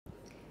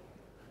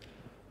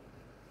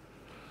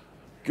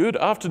Good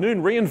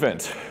afternoon,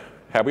 reInvent.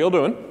 How we all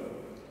doing?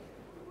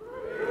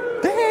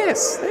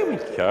 Yes, there we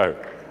go.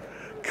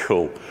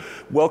 Cool.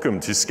 Welcome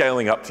to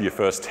Scaling Up to Your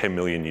First 10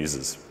 Million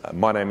Users.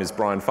 My name is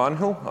Brian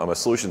Farnhill. I'm a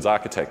solutions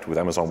architect with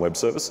Amazon Web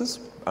Services.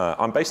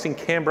 I'm based in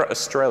Canberra,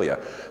 Australia.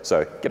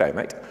 So, g'day,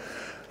 mate.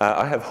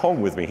 I have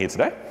Hong with me here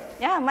today.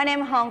 Yeah, my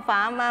name is Hong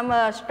Pham. I'm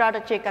a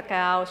strategic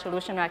account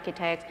solution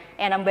architect,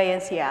 and I'm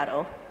based in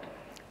Seattle.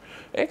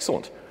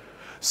 Excellent.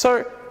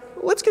 So,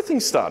 let's get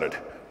things started.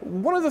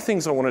 One of the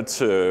things I wanted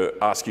to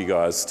ask you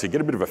guys to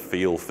get a bit of a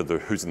feel for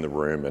who's in the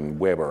room and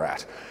where we're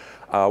at.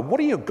 What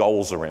are your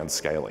goals around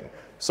scaling?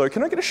 So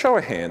can I get a show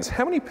of hands?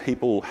 How many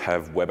people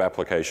have web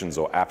applications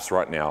or apps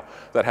right now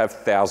that have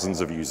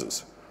thousands of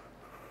users?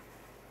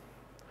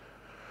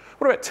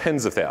 What about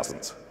tens of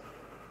thousands?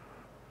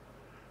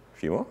 A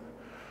few more?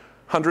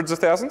 Hundreds of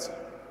thousands?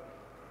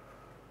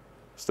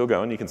 Still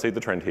going, you can see the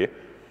trend here.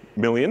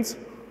 Millions?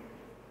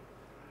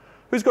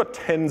 Who's got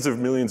tens of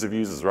millions of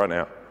users right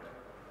now?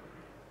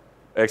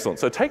 Excellent.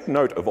 So take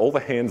note of all the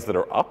hands that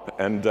are up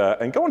and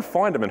go and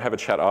find them and have a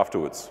chat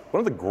afterwards. One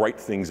of the great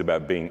things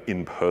about being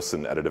in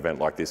person at an event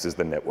like this is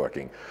the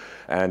networking.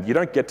 And you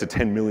don't get to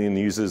 10 million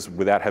users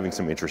without having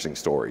some interesting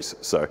stories.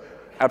 So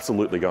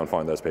absolutely go and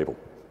find those people.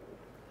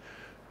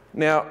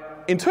 Now,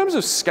 in terms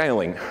of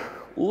scaling,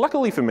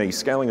 luckily for me,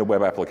 scaling a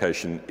web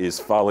application is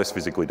far less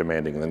physically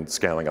demanding than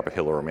scaling up a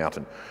hill or a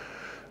mountain.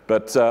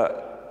 But there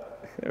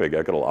we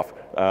go, got a laugh.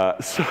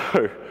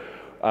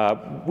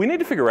 We need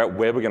to figure out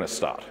where we're going to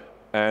start.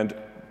 And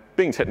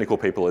being technical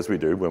people as we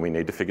do, when we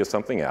need to figure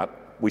something out,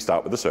 we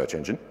start with the search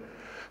engine.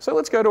 So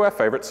let's go to our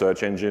favorite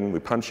search engine. We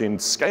punch in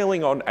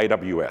scaling on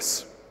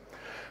AWS.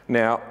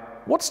 Now,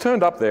 what's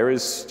turned up there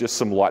is just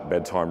some light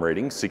bedtime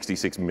readings,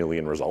 66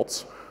 million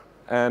results.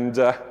 And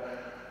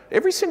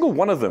every single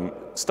one of them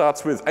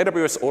starts with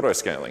AWS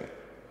autoscaling.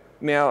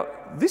 Now,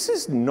 this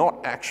is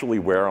not actually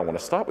where I want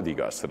to start with you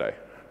guys today.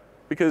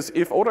 Because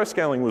if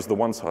autoscaling was the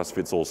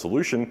one-size-fits-all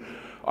solution,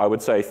 I would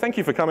say, thank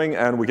you for coming,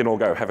 and we can all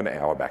go have an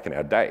hour back in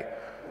our day.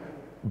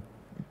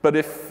 But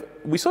if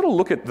we sort of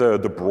look at the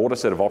broader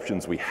set of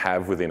options we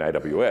have within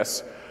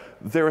AWS,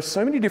 there are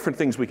so many different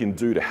things we can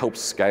do to help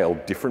scale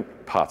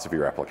different parts of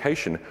your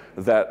application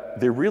that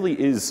there really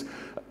is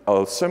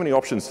so many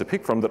options to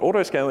pick from that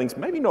autoscaling is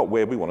maybe not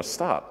where we want to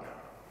start.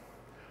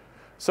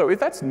 So if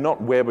that's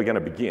not where we're going to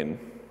begin,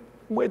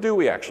 where do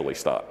we actually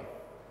start?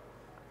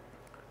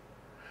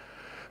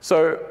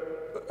 So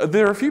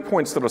there are a few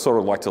points that I sort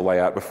of like to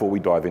lay out before we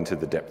dive into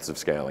the depths of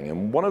scaling.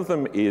 And one of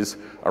them is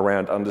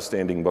around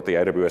understanding what the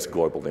AWS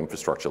global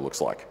infrastructure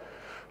looks like.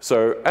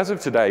 So as of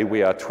today,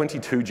 we are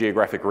 22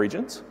 geographic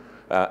regions.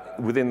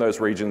 Within those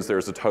regions, there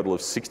is a total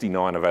of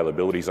 69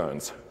 availability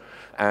zones.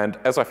 And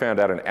as I found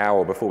out an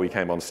hour before we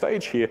came on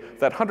stage here,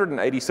 that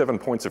 187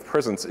 points of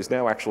presence is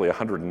now actually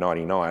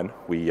 199.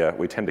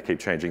 We tend to keep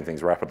changing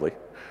things rapidly.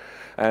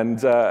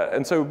 And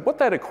so what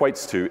that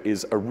equates to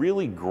is a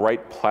really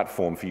great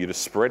platform for you to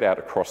spread out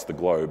across the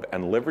globe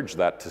and leverage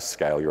that to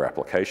scale your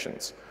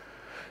applications.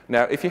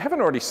 Now, if you haven't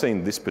already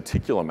seen this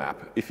particular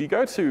map, if you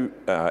go to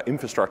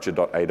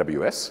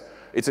infrastructure.aws,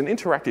 it's an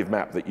interactive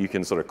map that you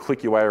can sort of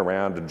click your way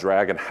around and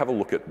drag and have a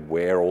look at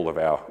where all of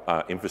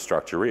our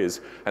infrastructure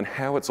is and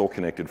how it's all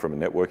connected from a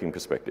networking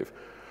perspective.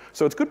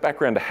 So it's good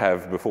background to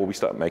have before we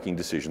start making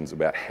decisions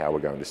about how we're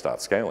going to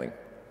start scaling.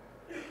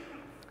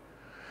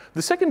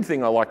 The second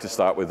thing I like to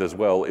start with as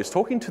well is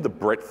talking to the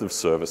breadth of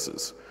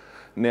services.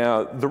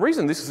 Now, the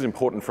reason this is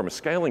important from a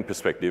scaling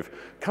perspective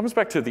comes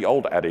back to the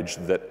old adage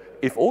that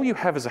if all you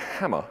have is a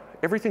hammer,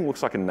 everything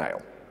looks like a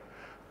nail.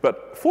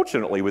 But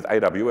fortunately with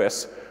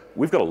AWS,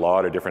 we've got a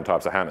lot of different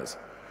types of hammers.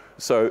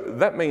 So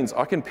that means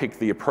I can pick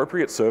the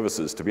appropriate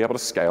services to be able to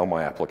scale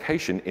my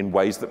application in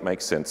ways that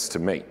make sense to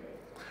me.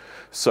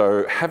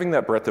 So having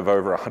that breadth of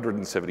over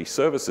 170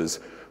 services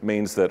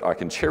means that I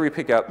can cherry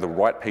pick out the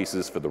right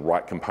pieces for the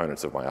right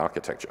components of my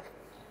architecture.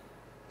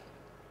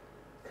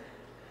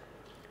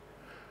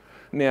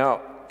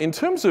 Now, in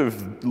terms of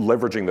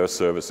leveraging those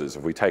services,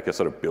 if we take a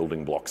sort of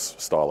building blocks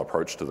style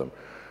approach to them,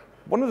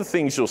 one of the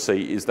things you'll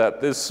see is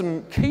that there's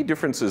some key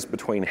differences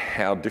between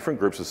how different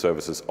groups of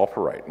services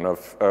operate, and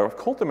I've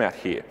called them out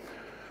here.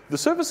 The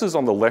services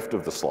on the left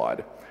of the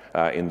slide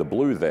in the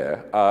blue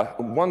there are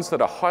ones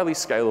that are highly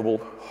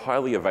scalable,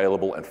 highly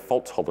available, and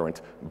fault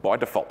tolerant by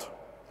default.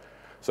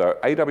 So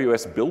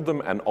AWS build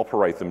them and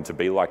operate them to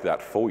be like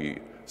that for you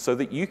so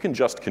that you can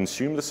just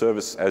consume the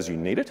service as you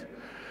need it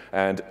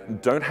and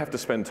don't have to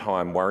spend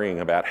time worrying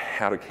about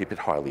how to keep it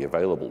highly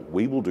available.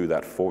 We will do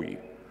that for you.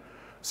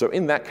 So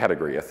in that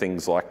category are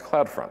things like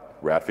CloudFront,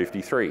 Route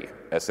 53,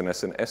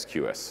 SNS and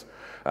SQS,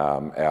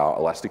 our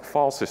Elastic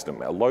File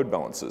System, our load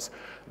balancers.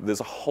 There's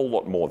a whole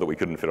lot more that we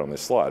couldn't fit on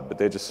this slide, but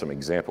they're just some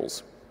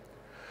examples.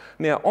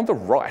 Now, on the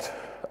right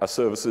are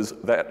services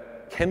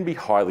that can be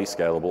highly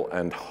scalable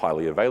and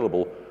highly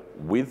available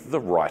with the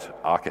right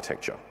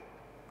architecture.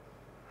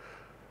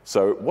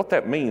 So what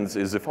that means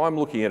is if I'm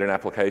looking at an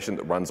application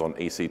that runs on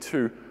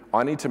EC2,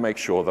 I need to make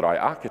sure that I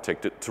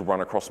architect it to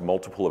run across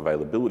multiple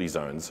availability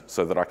zones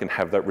so that I can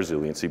have that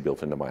resiliency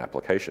built into my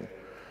application.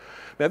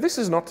 Now, this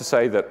is not to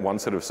say that one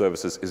set of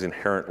services is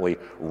inherently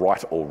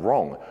right or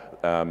wrong.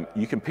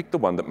 You can pick the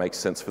one that makes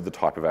sense for the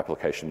type of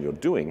application you're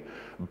doing,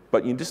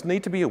 but you just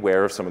need to be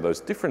aware of some of those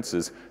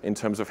differences in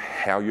terms of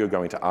how you're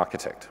going to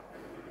architect.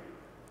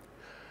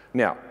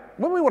 Now,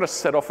 when we want to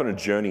set off on a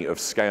journey of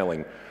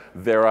scaling,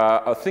 there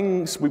are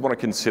things we want to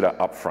consider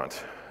up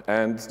front.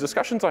 And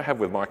discussions I have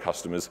with my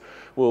customers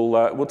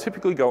will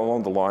typically go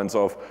along the lines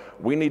of,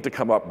 we need to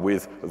come up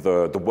with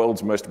the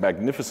world's most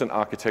magnificent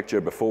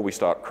architecture before we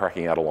start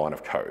cracking out a line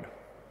of code.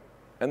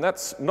 And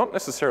that's not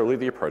necessarily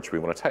the approach we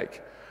want to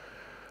take.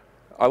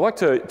 I like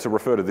to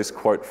refer to this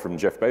quote from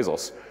Jeff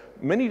Bezos.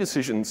 Many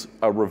decisions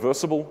are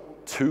reversible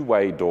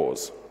two-way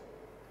doors.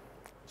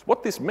 So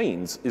what this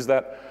means is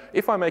that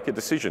if I make a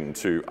decision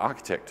to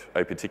architect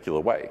a particular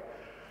way,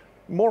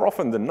 more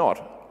often than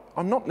not,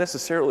 I'm not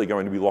necessarily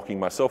going to be locking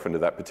myself into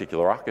that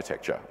particular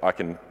architecture. I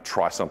can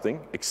try something,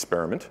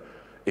 experiment.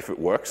 If it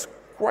works,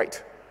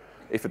 great.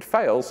 If it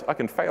fails, I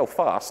can fail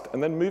fast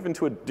and then move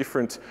into a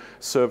different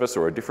service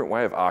or a different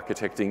way of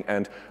architecting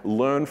and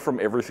learn from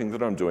everything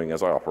that I'm doing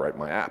as I operate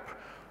my app.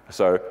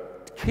 So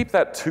keep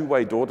that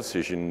two-way door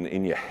decision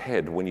in your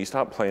head when you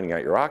start planning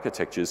out your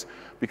architectures,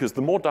 because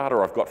the more data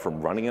I've got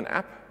from running an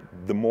app,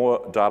 the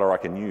more data I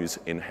can use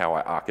in how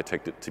I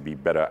architect it to be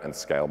better and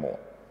scale more.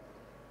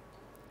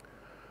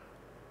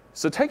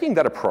 So taking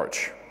that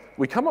approach,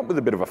 we come up with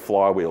a bit of a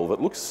flywheel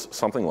that looks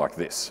something like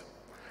this.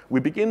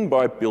 We begin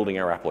by building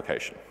our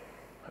application.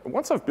 And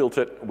once I've built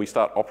it, we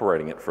start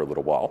operating it for a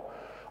little while.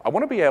 I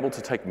want to be able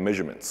to take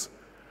measurements.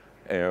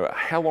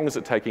 How long is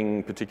it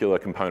taking particular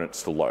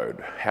components to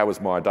load? How is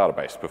my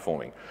database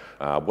performing?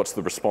 What's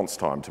the response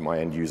time to my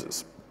end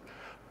users?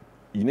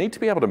 You need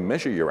to be able to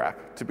measure your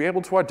app to be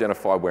able to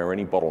identify where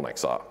any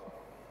bottlenecks are.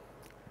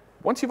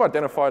 Once you've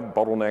identified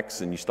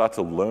bottlenecks and you start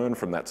to learn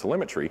from that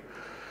telemetry,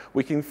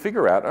 we can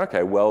figure out,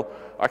 okay, well,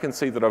 I can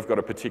see that I've got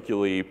a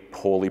particularly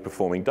poorly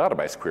performing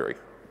database query.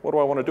 What do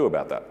I want to do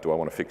about that? Do I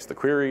want to fix the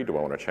query? Do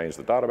I want to change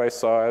the database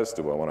size?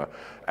 Do I want to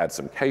add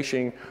some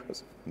caching?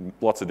 There's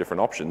lots of different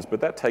options, but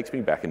that takes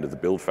me back into the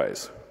build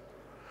phase.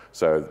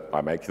 So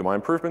I make my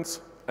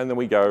improvements, and then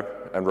we go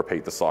and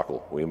repeat the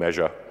cycle. We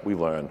measure, we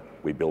learn,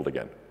 we build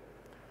again.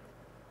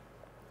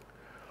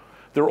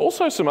 There are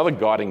also some other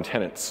guiding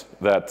tenets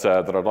that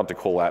I'd like to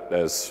call out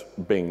as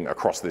being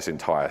across this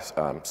entire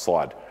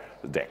slide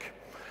deck.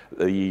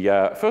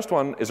 The first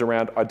one is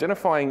around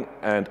identifying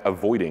and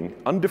avoiding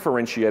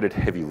undifferentiated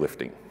heavy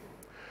lifting.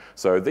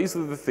 So these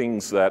are the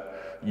things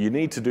that you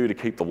need to do to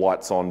keep the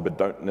lights on, but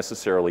don't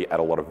necessarily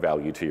add a lot of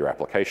value to your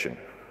application.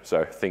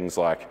 So things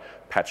like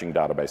patching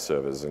database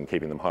servers and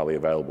keeping them highly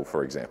available,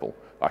 for example.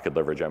 I could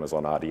leverage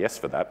Amazon RDS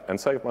for that and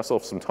save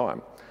myself some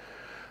time.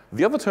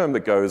 The other term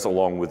that goes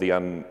along with the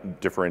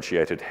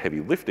undifferentiated heavy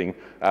lifting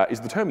is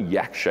the term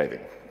yak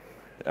shaving.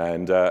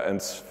 And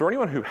for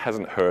anyone who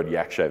hasn't heard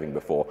yak shaving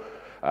before,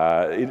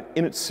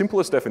 in its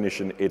simplest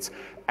definition, it's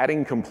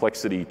adding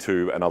complexity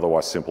to an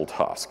otherwise simple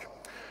task.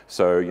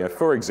 So,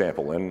 for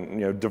example,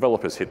 and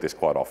developers hit this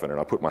quite often, and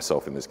I put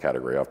myself in this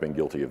category. I've been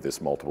guilty of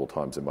this multiple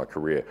times in my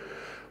career,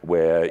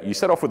 where you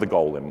set off with a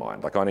goal in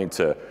mind. Like, I need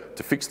to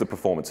fix the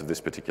performance of this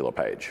particular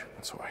page.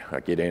 So I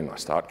get in, I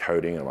start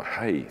coding, and I'm like,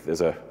 hey,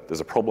 there's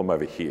a problem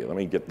over here. Let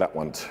me get that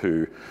one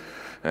too.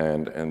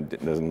 And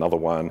there's another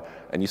one,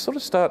 and you sort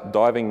of start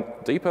diving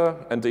deeper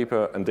and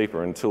deeper and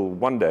deeper until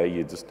one day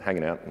you're just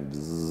hanging out and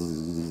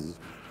bzzz.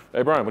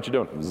 Hey Brian, what you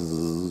doing?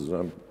 Bzzz.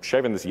 I'm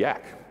shaving this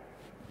yak.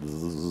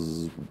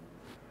 Bzzz.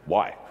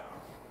 Why?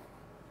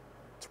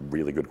 It's a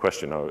really good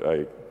question.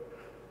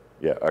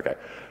 Yeah, okay.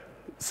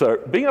 So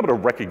being able to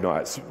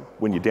recognize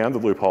when you're down the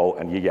loophole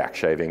and you're yak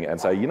shaving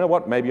and say, you know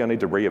what, maybe I need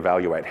to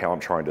reevaluate how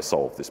I'm trying to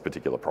solve this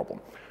particular problem.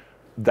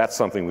 That's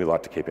something we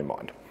like to keep in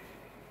mind.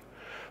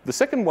 The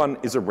second one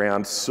is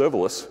around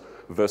serverless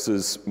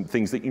versus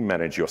things that you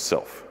manage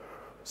yourself.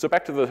 So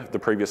back to the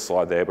previous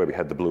slide there where we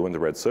had the blue and the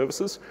red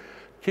services,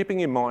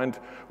 keeping in mind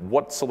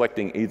what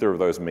selecting either of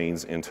those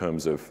means in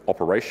terms of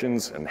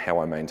operations and how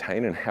I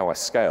maintain and how I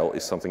scale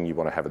is something you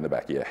want to have in the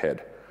back of your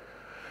head.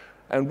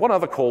 And one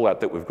other call out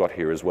that we've got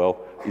here as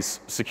well is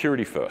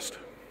security first.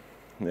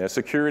 Now,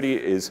 security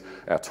is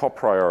our top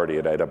priority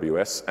at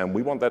AWS, and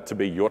we want that to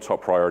be your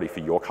top priority for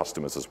your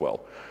customers as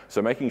well.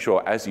 So making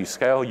sure as you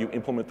scale, you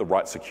implement the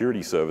right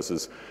security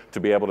services to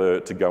be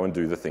able to go and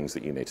do the things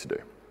that you need to do.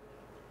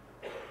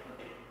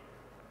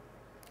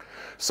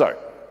 So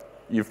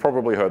you've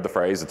probably heard the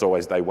phrase, it's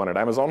always day one at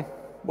Amazon.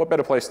 What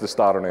better place to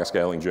start on our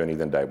scaling journey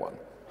than day one?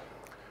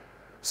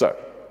 So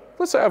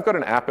let's say I've got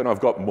an app and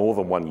I've got more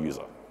than one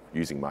user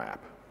using my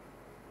app.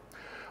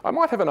 I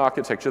might have an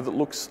architecture that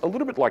looks a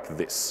little bit like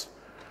this.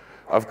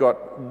 I've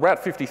got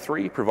Route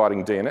 53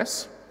 providing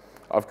DNS.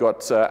 I've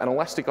got an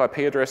elastic IP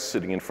address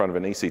sitting in front of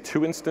an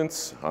EC2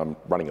 instance. I'm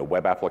running a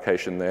web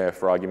application there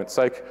for argument's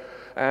sake.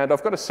 And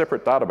I've got a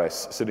separate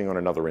database sitting on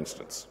another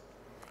instance.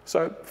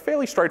 So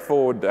fairly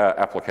straightforward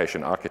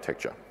application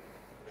architecture.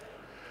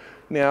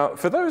 Now,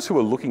 for those who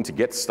are looking to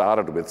get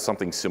started with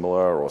something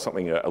similar or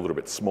something a little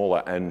bit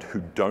smaller and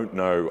who don't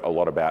know a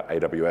lot about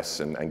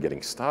AWS and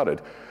getting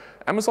started,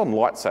 Amazon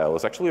Lightsail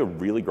is actually a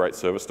really great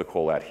service to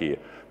call out here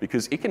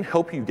because it can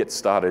help you get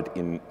started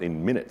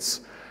in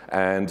minutes.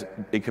 And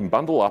it can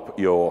bundle up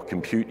your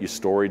compute, your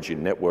storage, your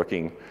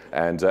networking,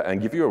 and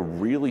give you a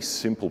really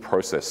simple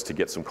process to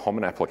get some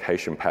common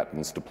application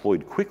patterns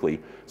deployed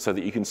quickly so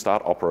that you can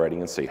start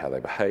operating and see how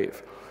they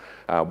behave.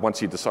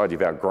 Once you decide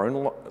you've outgrown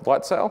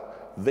Lightsail,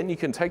 then you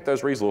can take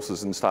those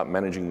resources and start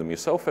managing them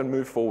yourself and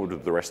move forward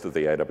with the rest of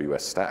the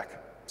AWS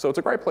stack. So it's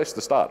a great place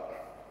to start.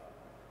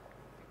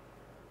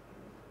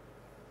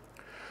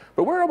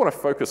 But where I want to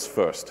focus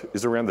first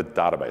is around the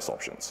database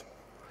options.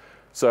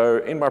 So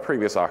in my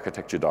previous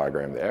architecture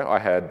diagram there, I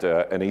had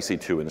an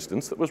EC2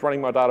 instance that was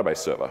running my database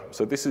server.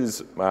 So this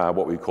is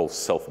what we call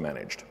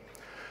self-managed.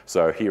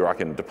 So here I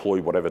can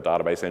deploy whatever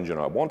database engine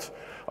I want,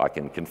 I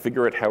can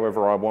configure it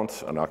however I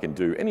want, and I can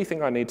do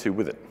anything I need to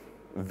with it.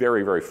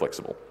 Very, very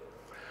flexible.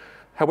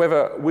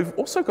 However, we've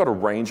also got a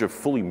range of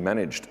fully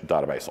managed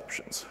database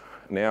options.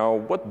 Now,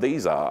 what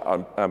these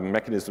are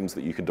mechanisms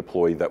that you can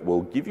deploy that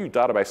will give you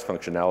database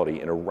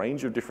functionality in a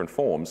range of different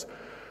forms,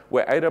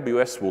 where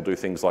AWS will do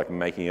things like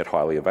making it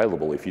highly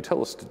available if you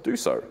tell us to do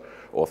so,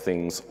 or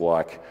things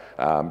like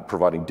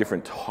providing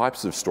different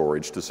types of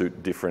storage to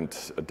suit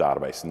different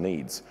database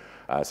needs.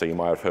 So you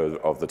might have heard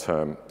of the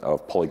term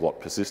of polyglot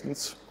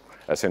persistence,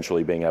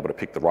 essentially being able to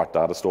pick the right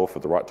data store for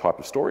the right type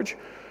of storage.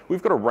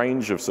 We've got a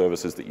range of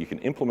services that you can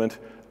implement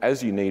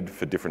as you need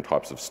for different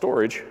types of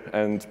storage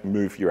and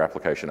move your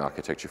application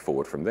architecture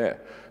forward from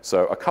there.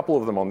 So a couple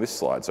of them on this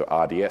slide, so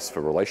RDS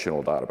for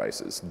relational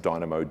databases,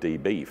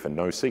 DynamoDB for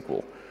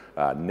NoSQL,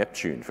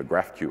 Neptune for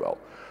GraphQL.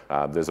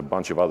 There's a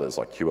bunch of others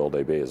like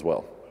QLDB as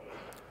well.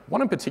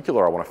 One in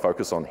particular I want to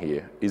focus on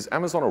here is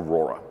Amazon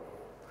Aurora.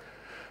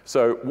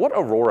 So what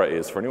Aurora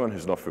is, for anyone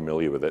who's not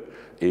familiar with it,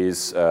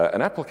 is an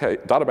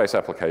database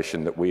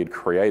application that we had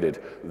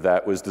created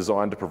that was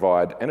designed to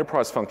provide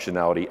enterprise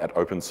functionality at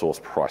open source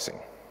pricing.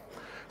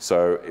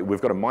 So we've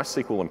got a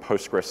MySQL and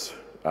Postgres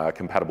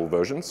compatible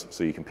versions,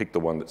 so you can pick the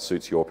one that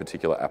suits your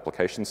particular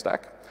application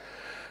stack.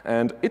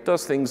 And it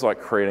does things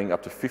like creating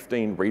up to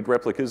 15 read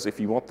replicas if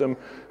you want them.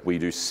 We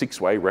do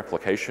 6-way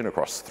replication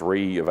across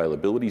 3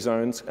 availability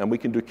zones, and we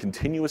can do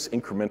continuous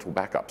incremental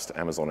backups to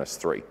Amazon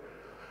S3.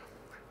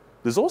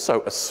 There's also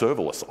a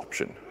serverless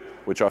option,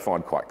 which I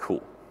find quite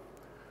cool.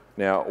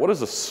 Now, what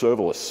does a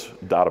serverless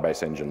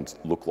database engine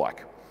look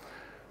like?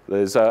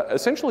 There's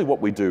essentially what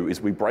we do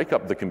is we break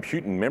up the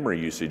compute and memory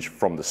usage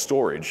from the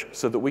storage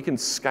so that we can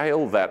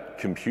scale that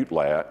compute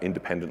layer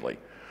independently.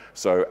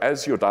 So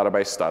as your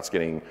database starts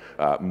getting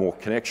more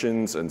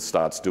connections and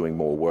starts doing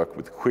more work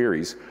with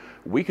queries,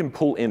 we can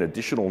pull in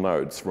additional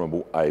nodes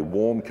from a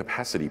warm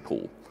capacity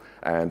pool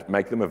and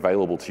make them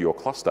available to your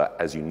cluster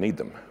as you need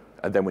them.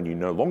 And then when you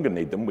no longer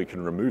need them, we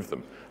can remove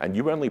them. And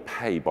you only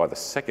pay by the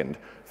second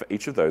for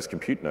each of those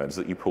compute nodes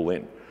that you pull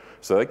in.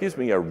 So that gives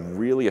me a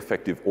really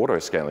effective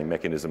auto-scaling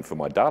mechanism for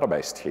my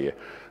database tier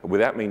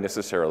without me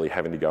necessarily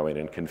having to go in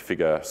and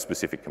configure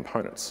specific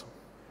components.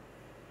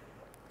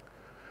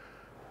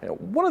 Now,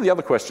 one of the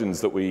other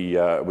questions that we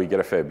get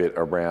a fair bit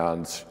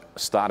around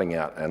starting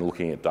out and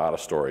looking at data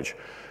storage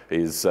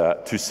is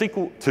to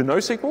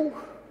NoSQL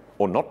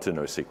or not to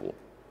NoSQL?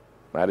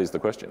 That is the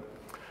question.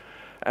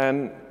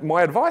 And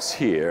my advice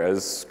here,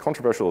 as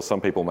controversial as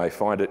some people may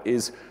find it,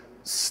 is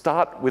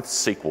start with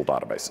SQL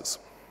databases.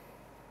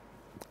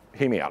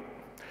 Hear me out.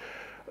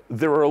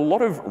 There are a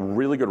lot of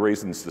really good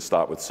reasons to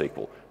start with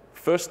SQL.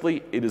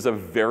 Firstly, it is a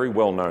very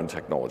well-known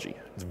technology.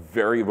 It's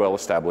very well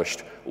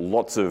established,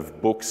 lots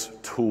of books,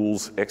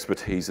 tools,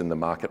 expertise in the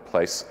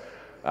marketplace,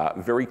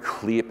 very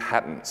clear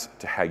patterns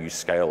to how you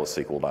scale a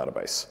SQL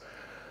database.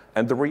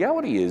 And the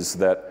reality is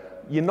that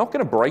you're not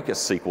going to break a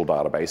SQL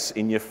database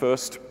in your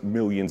first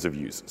millions of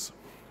users.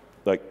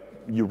 Like,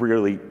 you're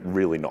really,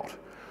 really not.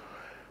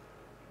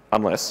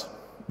 Unless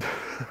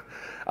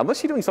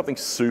you're doing something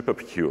super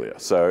peculiar.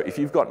 So if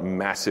you've got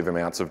massive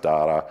amounts of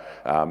data,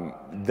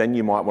 then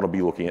you might want to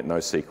be looking at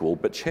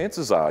NoSQL, but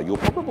chances are you'll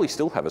probably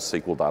still have a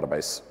SQL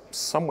database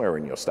somewhere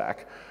in your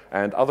stack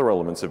and other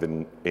elements of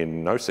in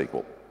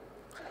NoSQL.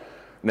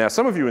 Now,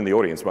 some of you in the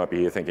audience might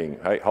be here thinking,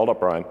 hey, hold up,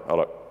 Brian,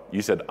 hold up.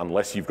 You said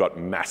unless you've got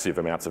massive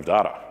amounts of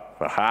data.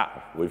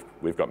 Aha,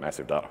 we've got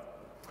massive data.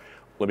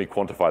 Let me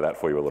quantify that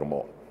for you a little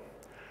more.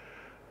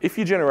 If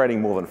you're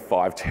generating more than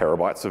 5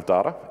 terabytes of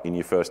data in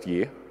your first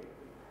year,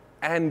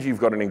 and you've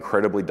got an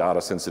incredibly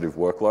data-sensitive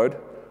workload,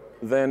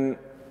 then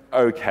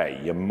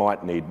okay, you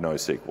might need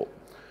NoSQL.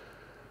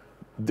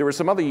 There are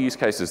some other use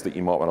cases that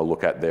you might want to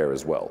look at there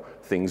as well.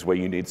 Things where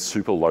you need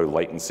super low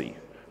latency,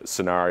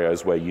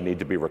 scenarios where you need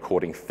to be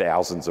recording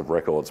thousands of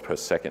records per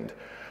second,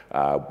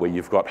 where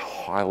you've got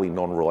highly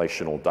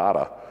non-relational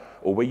data,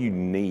 or where you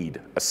need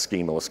a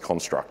schemaless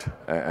construct.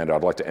 And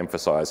I'd like to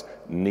emphasize,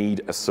 need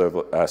a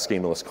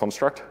schemaless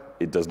construct.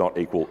 It does not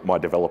equal my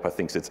developer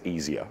thinks it's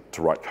easier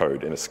to write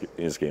code in a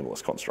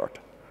schemaless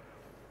construct.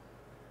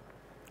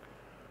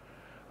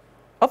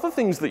 Other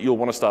things that you'll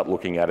want to start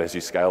looking at as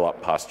you scale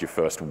up past your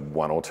first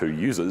 1 or 2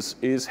 users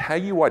is how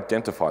you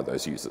identify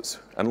those users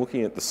and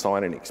looking at the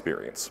sign-in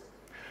experience.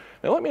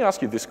 Now let me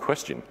ask you this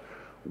question.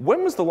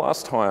 When was the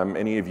last time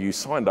any of you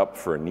signed up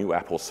for a new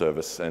app or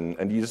service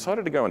and you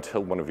decided to go and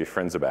tell one of your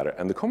friends about it,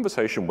 and the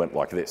conversation went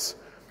like this?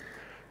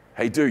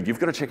 Hey dude, you've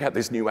got to check out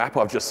this new app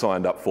I've just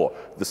signed up for.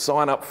 The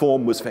sign up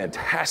form was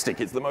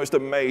fantastic. It's the most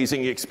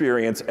amazing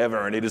experience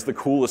ever, and it is the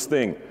coolest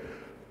thing.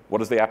 What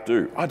does the app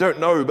do? I don't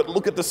know, but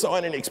look at the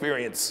sign-in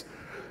experience.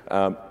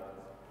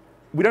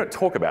 We don't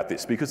talk about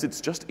this because it's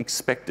just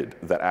expected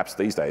that apps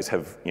these days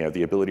have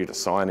the ability to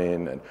sign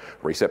in and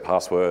reset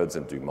passwords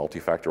and do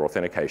multi-factor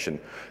authentication.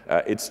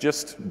 It's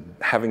just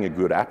having a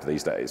good app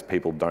these days.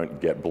 People don't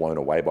get blown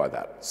away by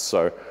that.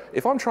 So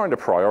if I'm trying to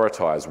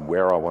prioritize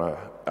where I want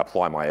to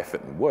apply my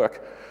effort and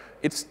work,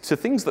 it's to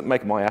things that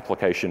make my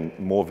application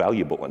more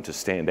valuable and to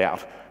stand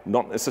out,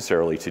 not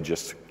necessarily to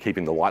just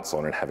keeping the lights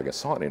on and having a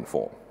sign-in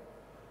form.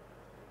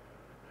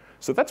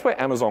 So that's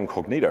where Amazon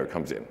Cognito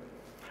comes in.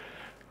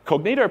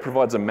 Cognito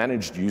provides a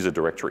managed user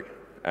directory,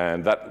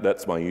 and that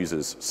lets my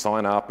users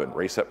sign up and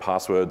reset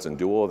passwords and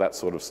do all of that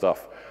sort of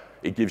stuff.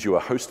 It gives you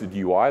a hosted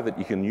UI that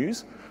you can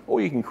use, or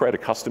you can create a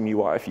custom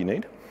UI if you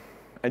need.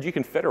 And you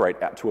can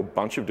federate out to a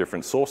bunch of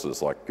different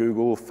sources like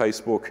Google,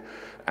 Facebook,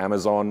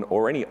 Amazon,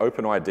 or any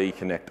OpenID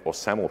Connect or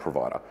SAML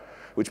provider,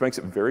 which makes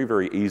it very,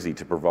 very easy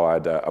to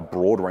provide a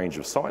broad range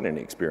of sign-in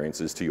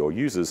experiences to your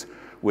users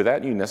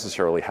without you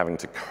necessarily having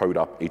to code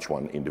up each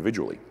one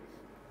individually.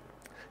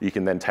 You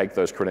can then take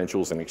those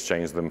credentials and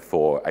exchange them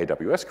for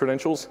AWS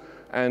credentials,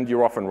 and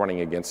you're off and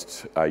running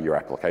against your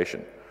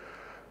application.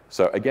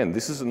 So again,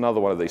 this is another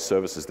one of these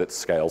services that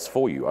scales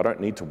for you. I don't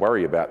need to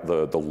worry about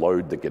the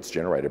load that gets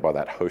generated by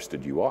that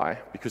hosted UI,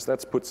 because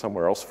that's put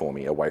somewhere else for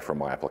me away from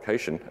my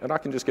application, and I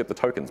can just get the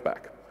tokens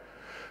back.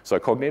 So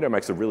Cognito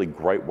makes a really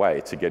great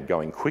way to get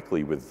going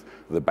quickly with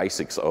the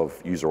basics of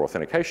user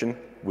authentication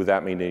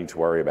without me needing to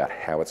worry about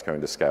how it's going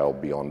to scale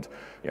beyond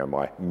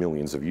my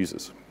millions of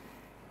users.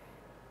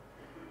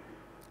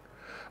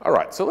 All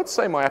right, so let's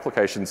say my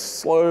application's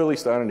slowly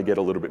starting to get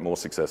a little bit more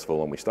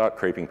successful and we start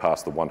creeping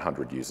past the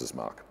 100 users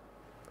mark.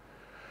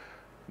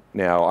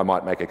 Now, I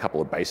might make a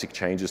couple of basic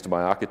changes to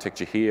my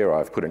architecture here.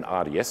 I've put an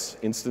RDS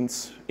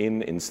instance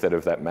in instead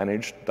of that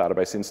managed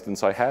database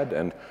instance I had,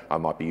 and I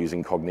might be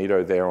using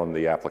Cognito there on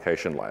the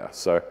application layer.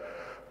 So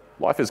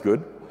life is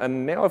good,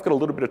 and now I've got a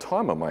little bit of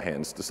time on my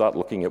hands to start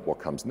looking at what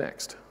comes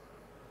next.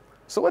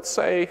 So let's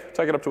say,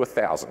 take it up to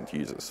 1,000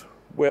 users.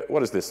 What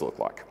does this look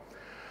like?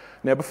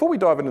 Now, before we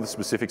dive into the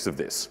specifics of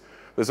this,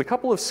 there's a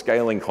couple of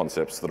scaling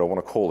concepts that I want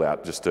to call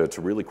out just to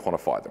really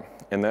quantify them.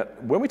 And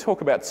that when we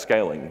talk about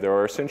scaling, there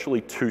are essentially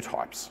two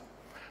types.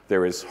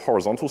 There is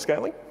horizontal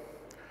scaling,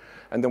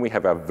 and then we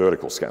have our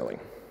vertical scaling.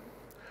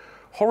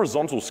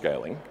 Horizontal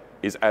scaling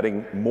is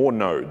adding more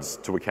nodes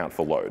to account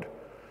for load.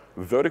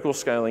 Vertical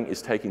scaling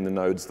is taking the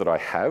nodes that I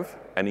have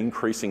and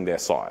increasing their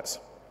size.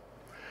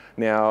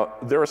 Now,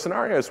 there are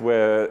scenarios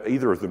where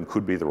either of them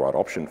could be the right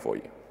option for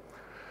you.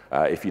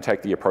 If you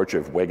take the approach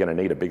of we're going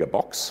to need a bigger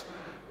box,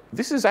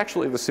 this is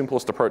actually the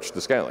simplest approach to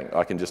scaling.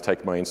 I can just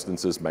take my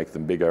instances, make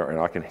them bigger, and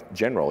I can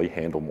generally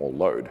handle more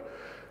load.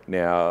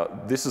 Now,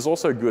 this is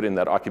also good in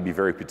that I can be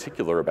very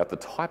particular about the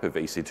type of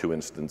EC2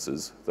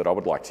 instances that I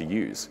would like to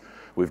use.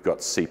 We've got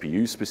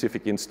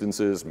CPU-specific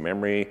instances,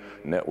 memory,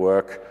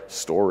 network,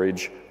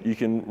 storage. You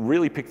can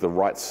really pick the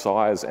right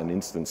size and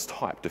instance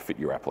type to fit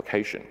your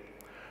application.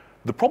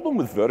 The problem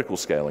with vertical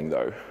scaling,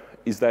 though,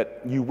 is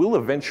that you will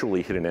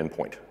eventually hit an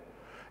endpoint.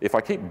 If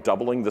I keep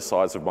doubling the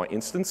size of my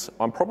instance,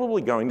 I'm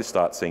probably going to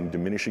start seeing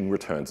diminishing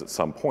returns at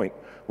some point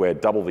where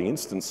double the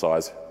instance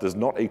size does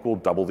not equal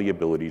double the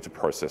ability to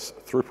process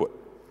throughput.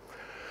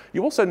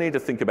 You also need to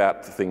think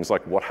about things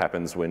like what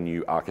happens when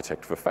you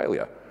architect for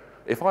failure.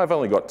 If I've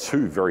only got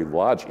 2 very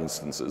large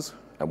instances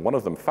and one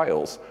of them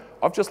fails,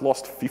 I've just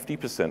lost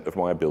 50% of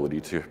my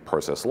ability to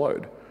process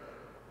load.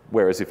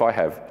 Whereas if I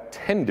have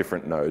 10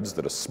 different nodes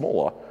that are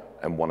smaller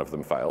and one of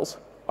them fails,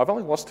 I've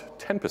only lost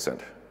 10%.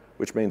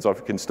 Which means I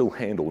can still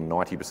handle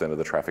 90% of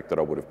the traffic that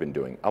I would have been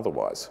doing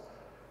otherwise.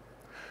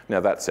 Now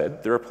that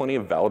said, there are plenty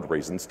of valid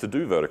reasons to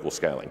do vertical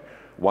scaling.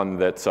 One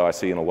that I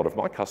see in a lot of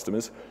my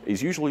customers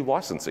is usually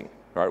licensing.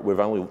 Right? We've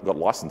only got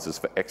licenses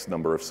for X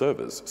number of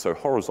servers, so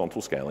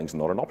horizontal scaling is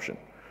not an option.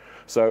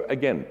 So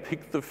again,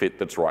 pick the fit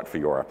that's right for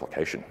your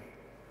application.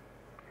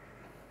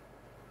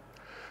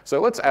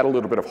 So let's add a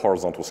little bit of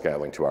horizontal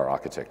scaling to our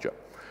architecture.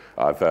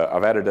 I've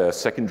added a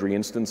secondary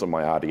instance on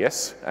my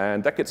RDS,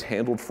 and that gets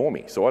handled for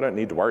me. So I don't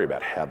need to worry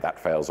about how that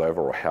fails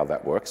over or how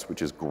that works,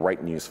 which is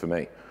great news for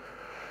me.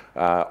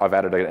 I've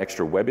added an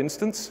extra web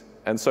instance,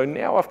 and so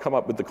now I've come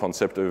up with the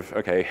concept of,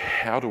 okay,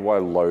 how do I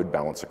load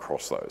balance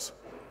across those?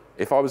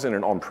 If I was in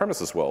an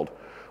on-premises world,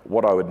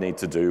 what I would need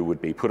to do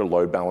would be put a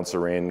load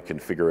balancer in,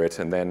 configure it,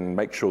 and then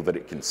make sure that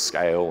it can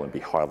scale and be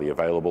highly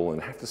available,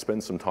 and have to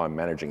spend some time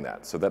managing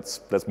that. So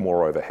that's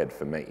more overhead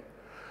for me.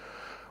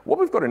 What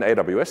we've got in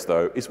AWS,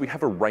 though, is we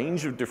have a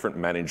range of different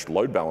managed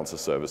load balancer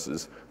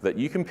services that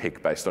you can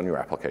pick based on your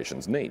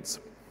application's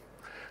needs.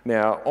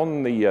 Now,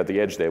 on the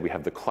edge there, we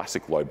have the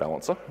classic load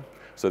balancer.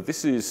 So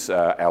this is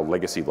our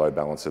legacy load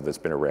balancer that's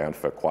been around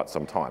for quite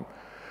some time.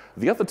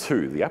 The other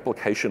two, the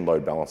application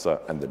load balancer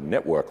and the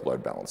network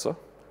load balancer,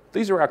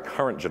 These are our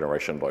current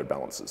generation load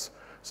balancers.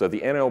 So the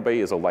NLB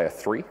is a layer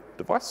 3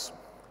 device.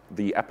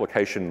 The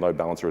application load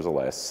balancer is a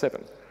layer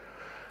 7.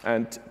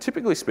 And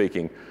typically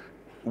speaking,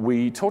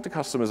 we talk to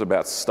customers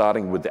about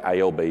starting with the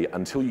ALB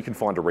until you can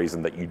find a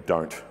reason that you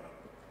don't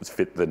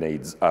fit the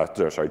needs,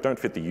 don't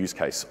fit the use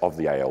case of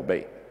the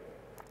ALB.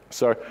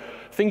 So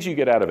things you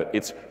get out of it,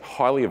 it's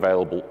highly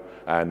available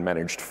and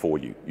managed for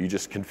you. You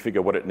just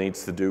configure what it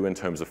needs to do in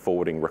terms of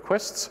forwarding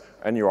requests,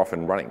 and you're off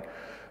and running.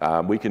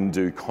 We can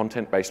do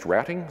content-based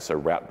routing, so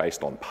route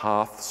based on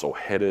paths or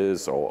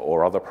headers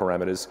or other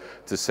parameters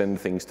to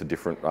send things to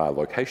different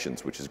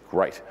locations, which is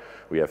great.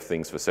 We have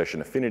things for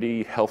session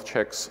affinity, health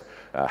checks,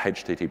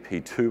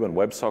 HTTP2 and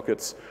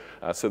WebSockets.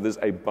 So there's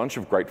a bunch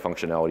of great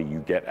functionality you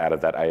get out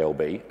of that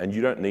ALB, and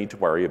you don't need to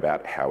worry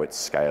about how it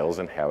scales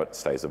and how it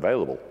stays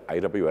available.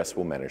 AWS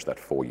will manage that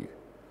for you.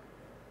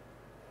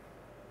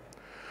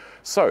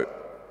 So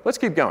let's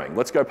keep going.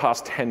 Let's go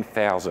past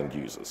 10,000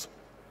 users.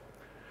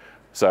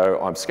 So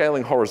I'm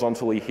scaling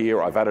horizontally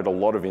here. I've added a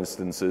lot of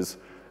instances.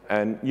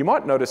 And you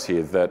might notice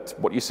here that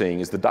what you're seeing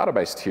is the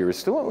database tier is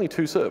still only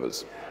 2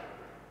 servers.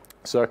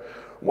 So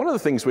one of the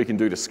things we can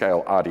do to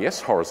scale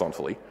RDS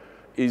horizontally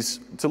is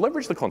to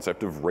leverage the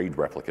concept of read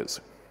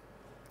replicas.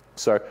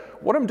 So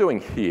what I'm doing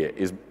here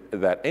is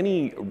that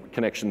any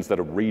connections that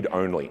are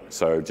read-only,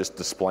 so just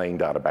displaying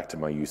data back to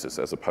my users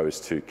as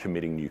opposed to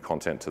committing new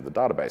content to the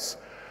database,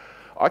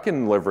 I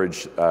can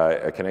leverage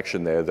a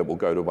connection there that will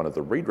go to one of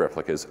the read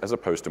replicas as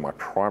opposed to my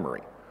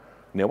primary.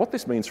 Now, what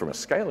this means from a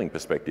scaling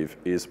perspective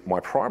is my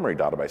primary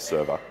database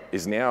server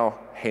is now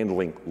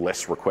handling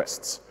less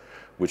requests,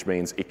 which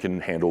means it can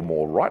handle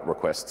more write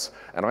requests,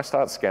 and I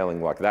start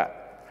scaling like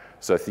that.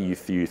 So if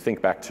you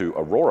think back to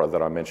Aurora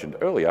that I mentioned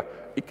earlier,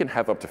 it can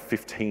have up to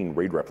 15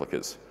 read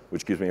replicas,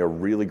 which gives me a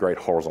really great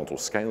horizontal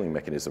scaling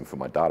mechanism for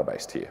my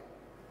database tier.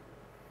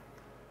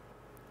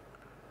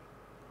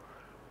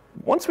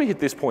 Once we hit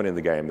this point in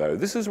the game, though,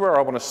 this is where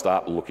I want to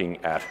start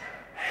looking at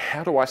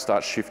how do I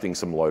start shifting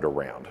some load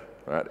around?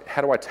 Right?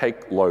 How do I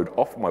take load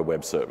off my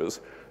web servers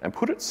and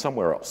put it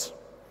somewhere else?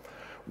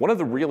 One of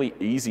the really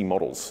easy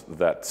models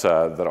that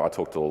I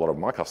talk to a lot of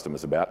my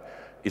customers about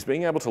is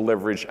being able to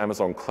leverage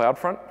Amazon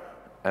CloudFront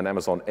and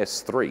Amazon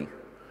S3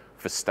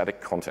 for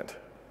static content.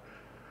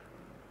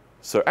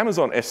 So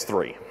Amazon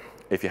S3,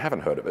 if you haven't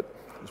heard of it,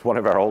 it's one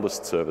of our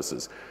oldest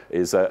services,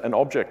 is an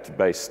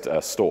object-based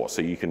store.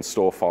 So you can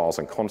store files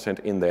and content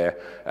in there,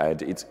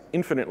 and it's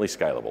infinitely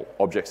scalable.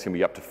 Objects can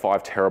be up to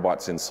 5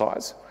 terabytes in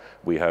size.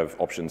 We have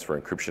options for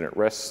encryption at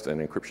rest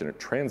and encryption at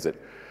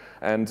transit.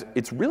 And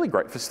it's really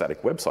great for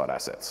static website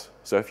assets.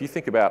 So if you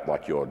think about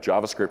like your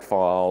JavaScript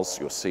files,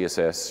 your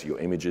CSS, your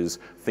images,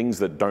 things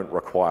that don't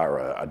require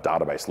a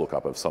database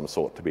lookup of some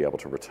sort to be able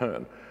to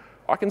return,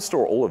 I can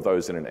store all of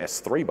those in an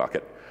S3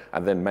 bucket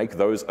and then make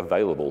those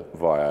available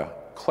via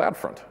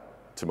CloudFront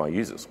to my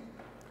users.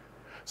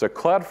 So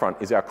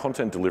CloudFront is our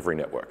content delivery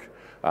network,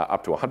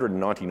 up to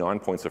 199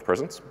 points of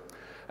presence.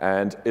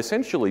 And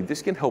essentially,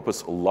 this can help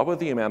us lower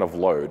the amount of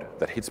load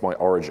that hits my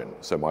origin,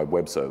 so my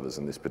web servers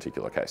in this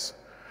particular case.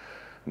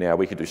 Now,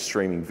 we can do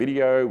streaming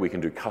video, we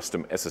can do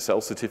custom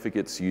SSL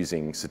certificates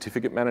using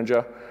Certificate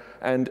Manager,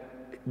 and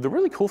the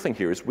really cool thing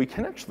here is we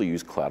can actually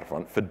use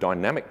CloudFront for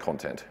dynamic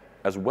content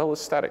as well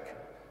as static.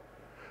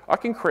 I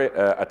can create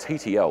a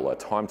TTL, a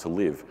time to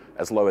live,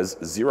 as low as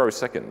 0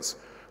 seconds,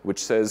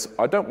 which says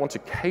I don't want to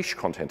cache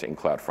content in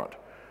CloudFront,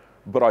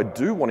 but I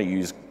do want to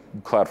use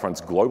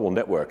CloudFront's global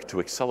network to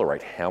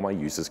accelerate how my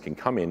users can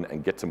come in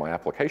and get to my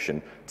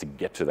application to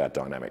get to that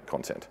dynamic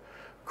content,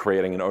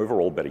 creating an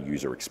overall better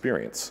user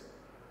experience.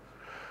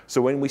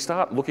 So when we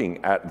start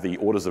looking at the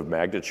orders of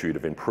magnitude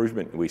of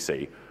improvement we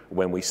see,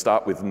 when we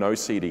start with no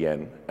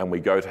CDN and we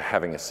go to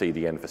having a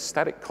CDN for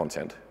static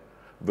content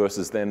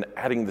versus then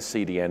adding the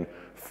CDN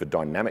for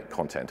dynamic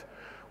content,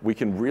 we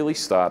can really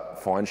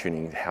start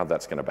fine-tuning how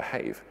that's going to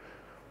behave.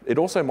 It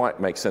also might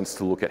make sense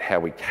to look at how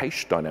we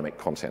cache dynamic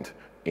content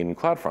in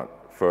CloudFront.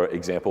 For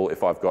example,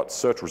 if I've got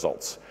search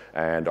results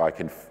and I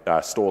can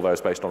store those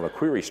based on a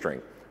query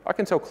string, I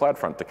can tell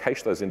CloudFront to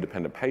cache those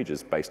independent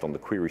pages based on the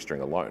query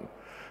string alone.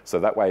 So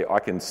that way I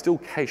can still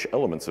cache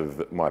elements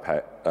of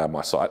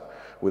my site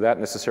without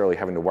necessarily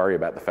having to worry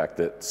about the fact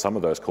that some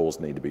of those calls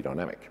need to be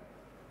dynamic.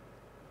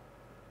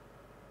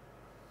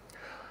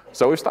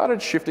 So we've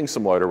started shifting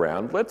some load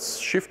around. Let's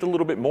shift a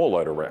little bit more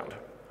load around.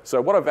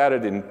 So what I've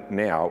added in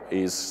now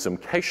is some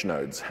cache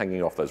nodes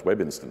hanging off those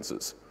web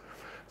instances.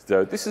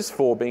 So this is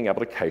for being able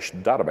to cache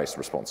database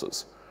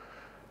responses.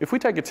 If we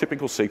take a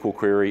typical SQL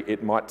query,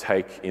 it might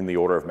take in the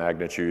order of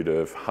magnitude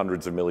of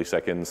hundreds of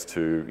milliseconds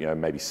to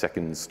maybe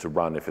seconds to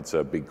run if it's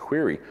a big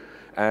query.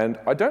 And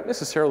I don't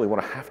necessarily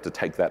want to have to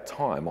take that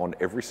time on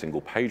every single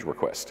page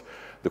request.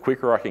 The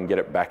quicker I can get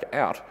it back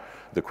out,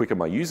 the quicker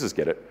my users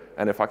get it.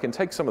 And if I can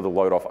take some of the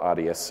load off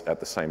RDS at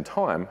the same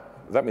time,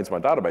 that means my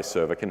database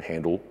server can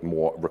handle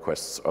more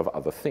requests of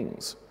other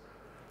things.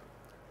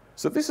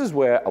 So this is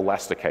where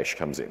Elasticache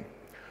comes in.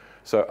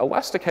 So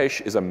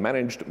Elasticache is a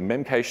managed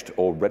Memcached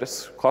or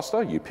Redis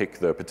cluster. You pick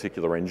the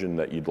particular engine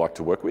that you'd like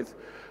to work with,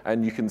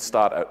 and you can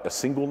start at a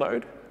single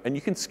node and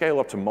you can scale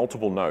up to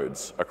multiple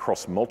nodes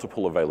across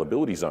multiple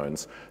availability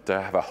zones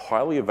to have a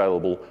highly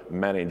available,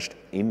 managed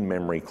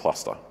in-memory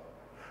cluster.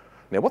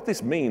 Now what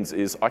this means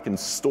is I can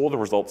store the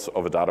results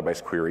of a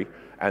database query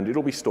and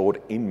it'll be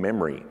stored in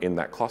memory in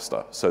that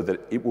cluster so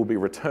that it will be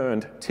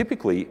returned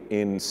typically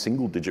in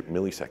single-digit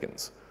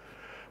milliseconds,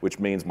 which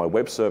means my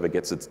web server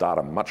gets its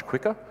data much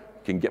quicker,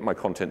 can get my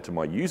content to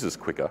my users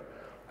quicker,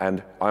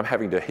 and I'm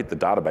having to hit the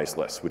database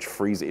less, which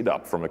frees it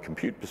up from a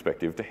compute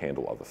perspective to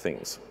handle other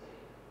things.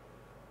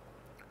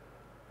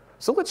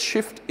 So let's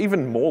shift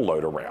even more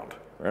load around.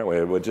 Right?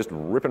 We're just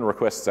ripping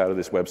requests out of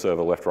this web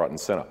server left, right, and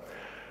center.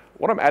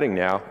 What I'm adding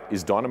now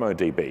is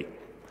DynamoDB.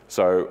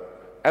 So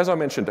as I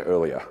mentioned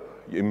earlier,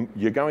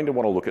 you're going to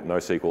want to look at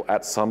NoSQL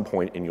at some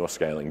point in your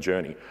scaling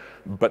journey.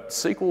 But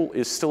SQL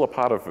is still a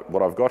part of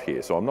what I've got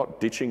here, so I'm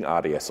not ditching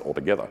RDS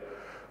altogether.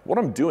 What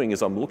I'm doing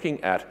is I'm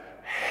looking at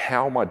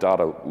how my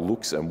data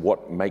looks and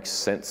what makes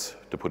sense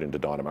to put into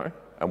Dynamo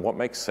and what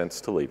makes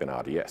sense to leave in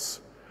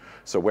RDS.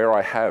 So where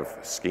I have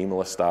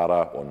schemaless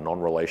data or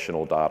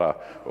non-relational data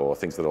or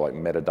things that are like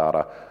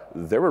metadata,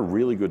 they're a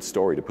really good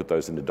story to put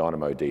those into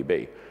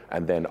DynamoDB.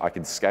 And then I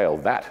can scale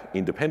that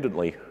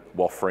independently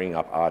while freeing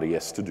up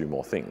RDS to do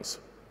more things.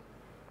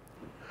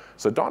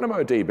 So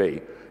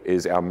DynamoDB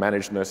is our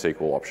managed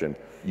NoSQL option.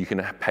 You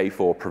can pay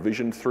for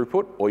provisioned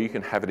throughput, or you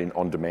can have it in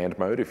on-demand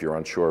mode if you're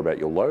unsure about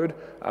your load.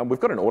 We've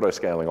got an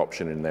auto-scaling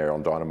option in there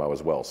on Dynamo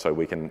as well, so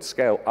we can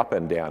scale up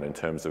and down in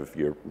terms of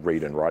your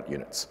read and write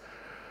units.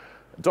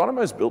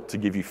 Dynamo is built to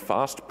give you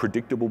fast,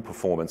 predictable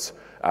performance,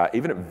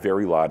 even at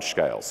very large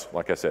scales.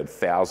 Like I said,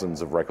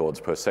 thousands of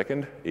records per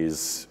second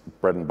is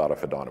bread and butter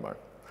for Dynamo.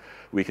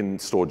 We can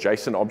store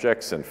JSON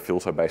objects and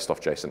filter based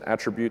off JSON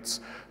attributes.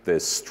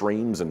 There's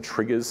streams and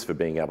triggers for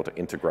being able to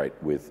integrate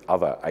with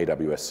other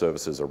AWS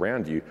services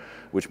around you,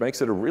 which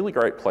makes it a really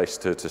great place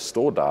to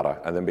store data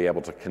and then be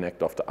able to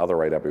connect off to other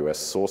AWS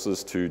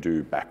sources to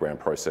do background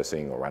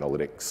processing or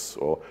analytics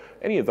or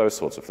any of those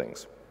sorts of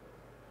things.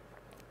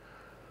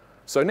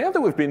 So now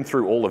that we've been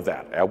through all of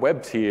that, our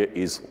web tier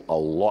is a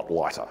lot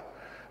lighter.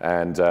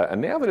 And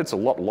now that it's a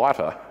lot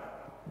lighter,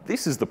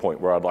 this is the point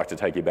where I'd like to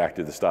take you back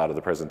to the start of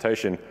the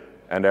presentation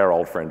and our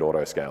old friend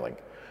auto-scaling.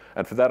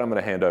 And for that, I'm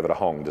going to hand over to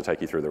Hong to take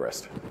you through the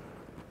rest.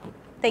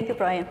 Thank you,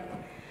 Brian.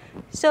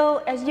 So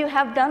as you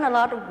have done a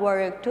lot of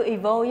work to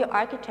evolve your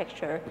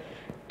architecture,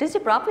 this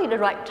is probably the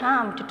right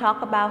time to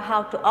talk about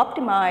how to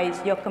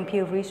optimize your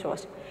compute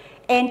resource.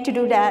 And to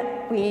do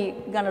that, we're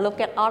going to look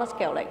at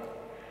auto-scaling.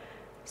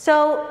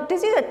 So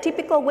this is a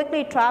typical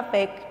weekly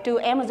traffic to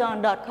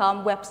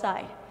Amazon.com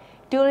website.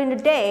 During the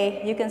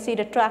day, you can see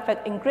the traffic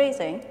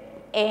increasing,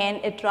 and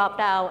it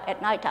dropped out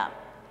at nighttime.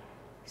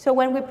 So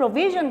when we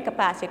provision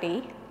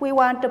capacity, we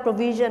want to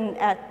provision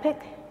at peak.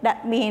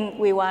 That means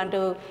we want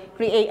to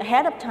create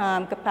ahead of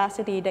time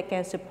capacity that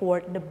can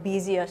support the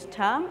busiest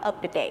time of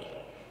the day.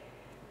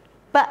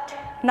 But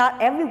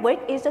not every week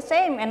is the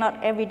same, and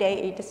not every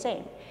day is the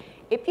same.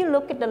 If you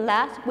look at the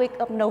last week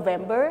of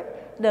November,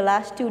 the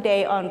last 2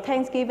 days on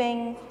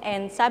Thanksgiving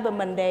and Cyber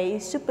Monday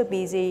is super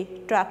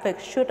busy, traffic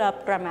shoot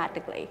up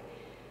dramatically.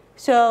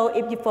 So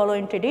if you follow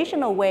in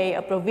traditional way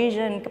of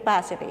provision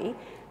capacity,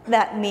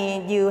 that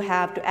means you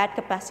have to add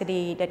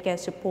capacity that can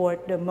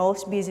support the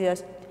most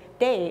busiest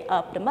day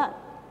of the month.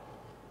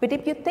 But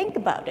if you think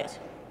about it,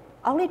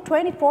 only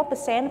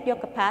 24% of your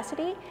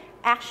capacity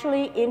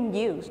actually in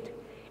used.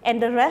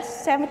 And the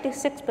rest,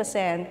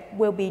 76%,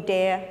 will be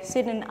there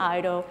sitting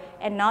idle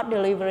and not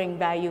delivering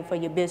value for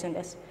your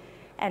business.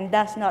 And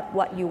that's not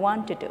what you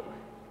want to do.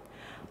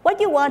 What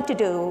you want to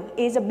do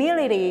is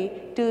ability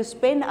to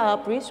spin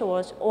up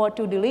resource or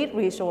to delete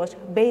resource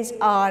based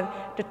on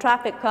the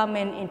traffic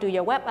coming into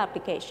your web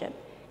application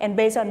and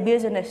based on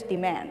business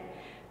demand.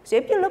 So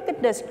if you look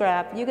at this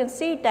graph, you can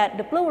see that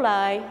the blue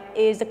line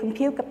is the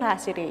compute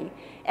capacity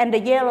and the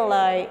yellow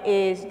line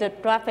is the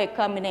traffic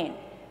coming in.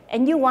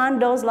 And you want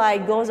those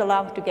lines goes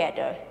along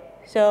together.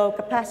 So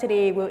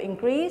capacity will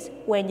increase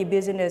when your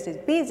business is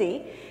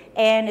busy,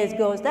 and it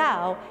goes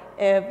down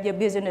if your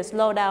business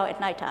slows down at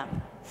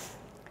nighttime.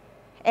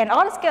 And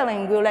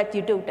auto-scaling will let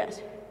you do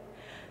this.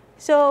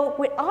 So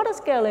with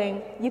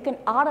auto-scaling, you can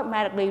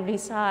automatically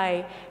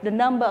resize the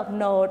number of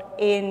nodes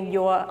in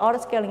your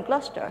auto-scaling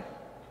cluster.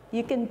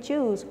 You can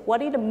choose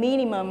what is the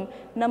minimum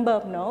number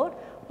of nodes,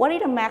 what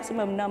is the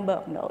maximum number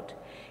of nodes.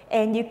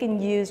 And you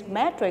can use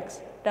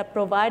metrics that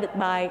provided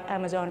by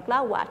Amazon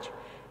CloudWatch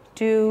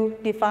to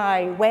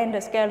define when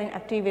the scaling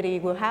activity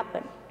will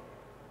happen.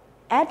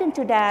 Adding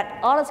to that,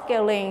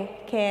 auto-scaling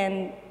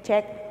can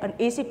check an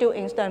EC2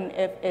 instance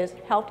if it's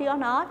healthy or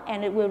not,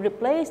 and it will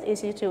replace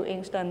EC2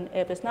 instance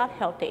if it's not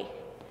healthy.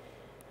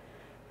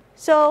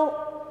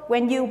 So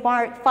when you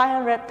mark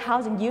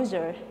 500,000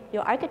 users,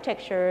 your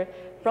architecture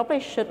probably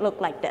should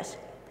look like this.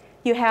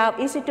 You have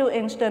EC2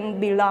 instance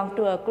belong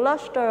to a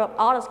cluster of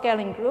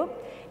auto-scaling group,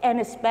 and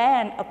it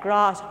spans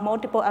across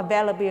multiple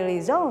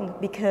availability zones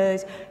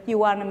because you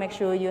want to make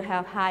sure you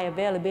have high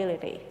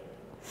availability.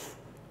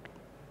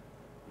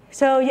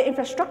 So your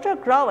infrastructure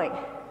growing,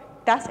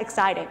 that's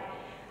exciting.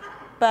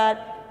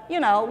 But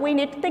we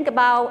need to think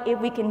about if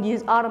we can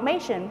use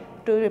automation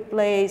to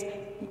replace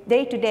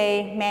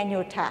day-to-day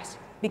manual tasks,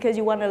 because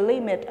you want to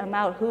limit the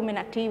amount of human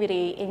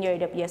activity in your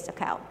AWS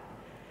account.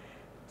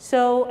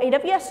 So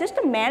AWS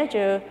System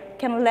Manager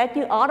can let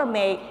you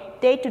automate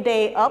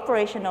day-to-day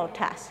operational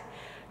tasks.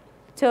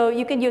 So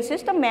you can use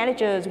System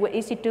Managers with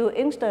EC2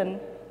 instance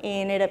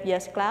in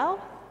AWS Cloud,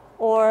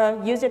 or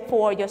use it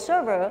for your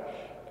server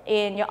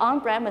in your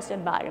on-premise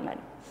environment.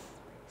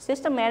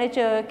 System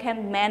Manager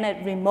can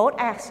manage remote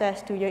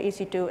access to your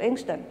EC2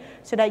 instance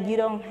so that you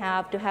don't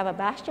have to have a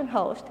bastion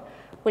host,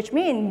 which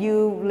means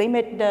you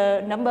limit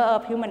the number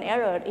of human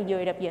errors in your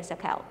AWS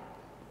account.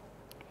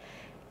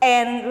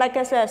 And like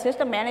I said,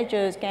 System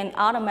Managers can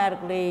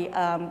automatically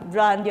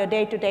run your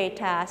day-to-day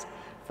tasks.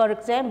 For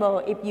example,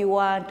 if you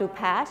want to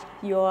patch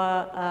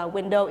your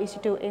Windows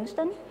EC2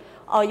 instance,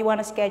 or you want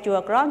to schedule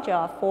a cron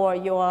job for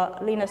your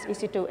Linux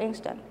EC2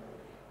 instance.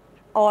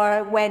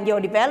 Or when your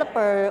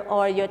developer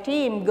or your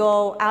team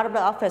go out of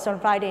the office on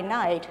Friday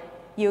night,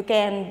 you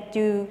can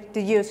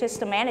use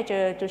System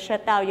Manager to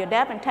shut down your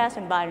dev and test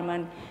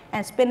environment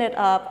and spin it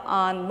up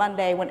on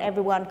Monday when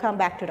everyone comes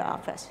back to the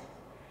office.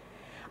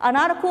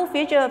 Another cool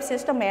feature of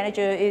System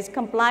Manager is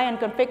compliant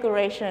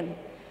configuration.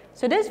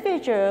 So this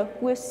feature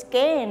will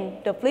scan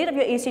the fleet of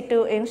your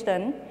EC2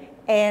 instance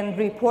and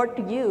report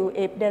to you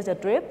if there's a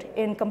drift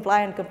in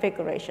compliant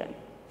configuration.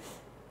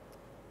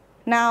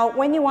 Now,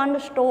 when you want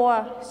to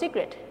store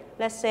secret,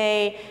 let's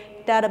say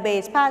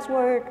database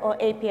password or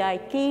API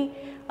key,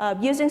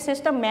 using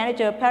System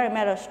Manager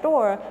Parameter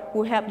Store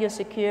will help you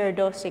secure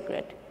those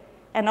secrets.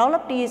 And all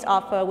of these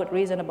offer with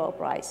reasonable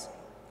price.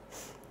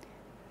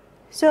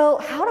 So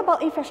how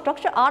about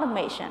infrastructure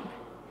automation?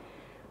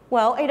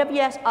 Well,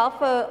 AWS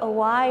offers a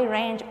wide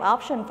range of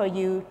options for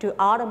you to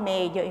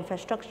automate your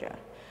infrastructure.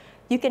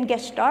 You can get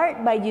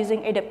started by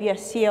using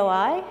AWS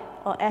CLI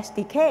or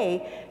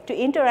SDK to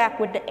interact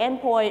with the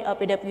endpoint of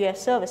AWS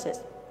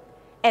services.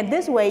 And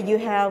this way, you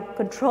have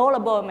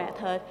controllable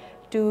method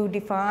to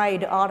define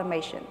the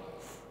automation.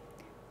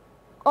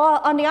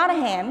 Or on the other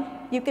hand,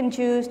 you can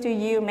choose to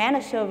use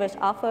managed service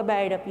offered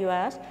by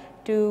AWS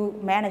to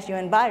manage your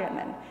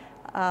environment.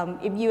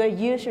 If you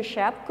use your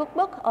Chef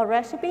cookbook or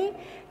recipe,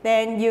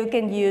 then you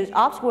can use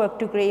Opsworks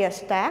to create a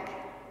stack.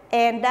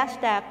 And that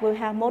stack will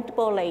have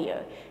multiple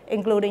layers,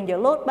 including your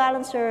load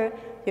balancer,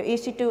 your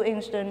EC2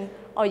 instance,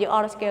 or your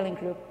auto-scaling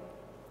group.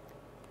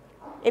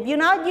 If you're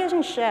not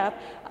using Chef,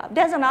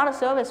 there's another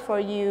service for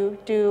you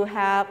to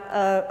have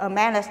a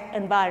managed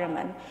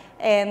environment.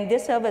 And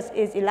this service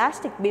is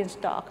Elastic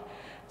Beanstalk.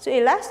 So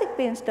Elastic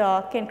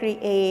Beanstalk can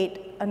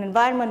create an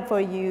environment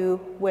for you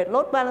with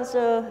load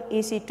balancer,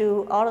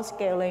 EC2,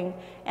 auto-scaling,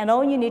 and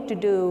all you need to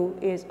do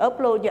is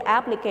upload your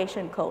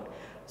application code.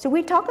 So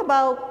we talk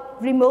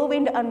about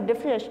removing the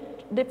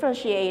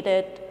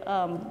undifferentiated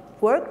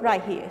work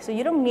right here. So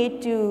you don't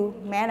need to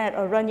manage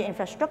or run your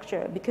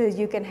infrastructure because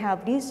you can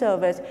have these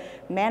servers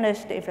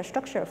manage the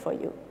infrastructure for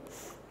you.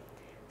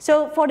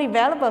 So for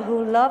developers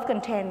who love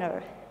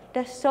container,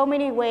 there's so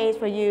many ways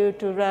for you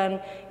to run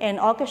and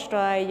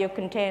orchestrate your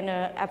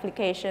container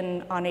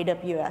application on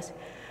AWS.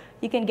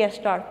 You can get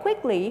started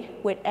quickly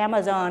with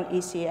Amazon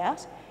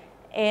ECS.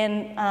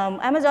 And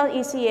Amazon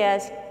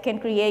ECS can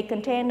create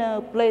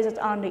container placed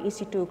on the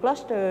EC2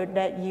 cluster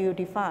that you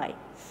define.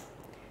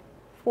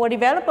 For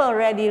developers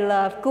already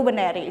love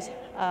Kubernetes,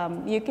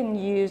 you can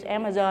use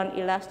Amazon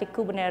Elastic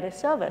Kubernetes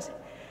Service.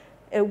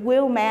 It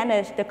will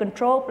manage the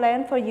control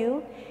plane for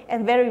you.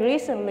 And very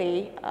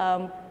recently,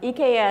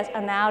 EKS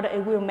announced that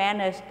it will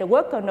manage the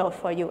worker node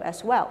for you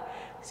as well.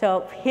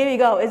 So here you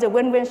go, it's a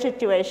win-win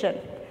situation.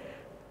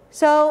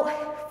 So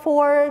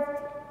for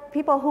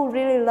people who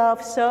really love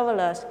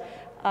serverless,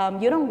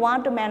 you don't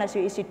want to manage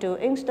your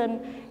EC2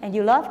 instance, and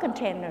you love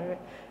container,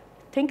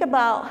 think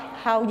about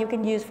how you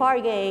can use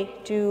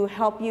Fargate to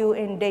help you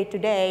in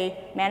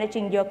day-to-day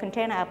managing your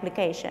container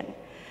application.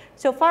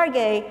 So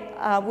Fargate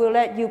will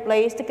let you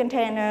place the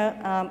container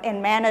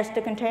and manage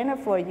the container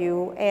for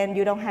you, and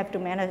you don't have to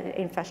manage the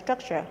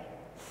infrastructure.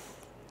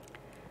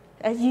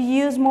 As you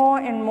use more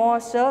and more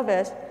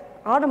service,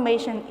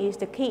 automation is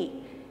the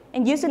key.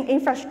 And using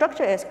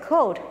infrastructure as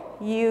code,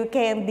 you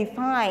can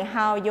define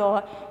how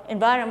your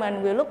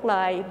environment will look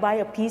like by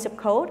a piece of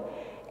code.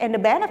 And the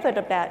benefit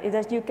of that is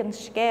that you can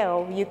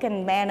scale, you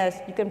can manage,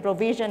 you can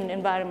provision the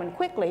environment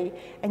quickly,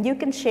 and you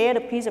can share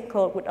the piece of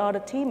code with other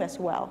teams as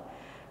well.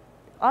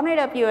 On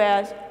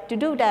AWS, to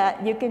do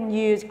that, you can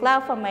use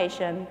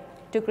CloudFormation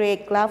to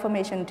create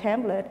CloudFormation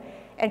template.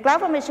 And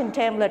CloudFormation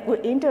template will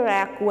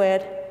interact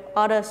with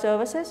other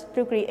services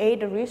to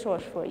create a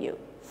resource for you.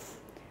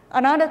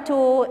 Another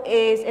tool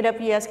is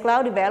AWS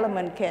Cloud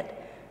Development Kit,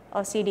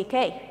 or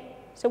CDK.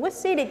 So with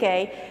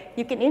CDK,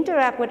 you can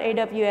interact with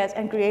AWS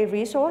and create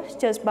resource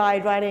just by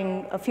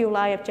writing a few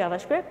lines of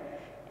JavaScript.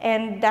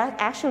 And that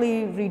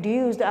actually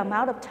reduces the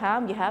amount of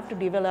time you have to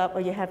develop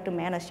or you have to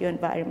manage your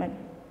environment.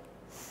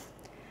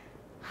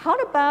 How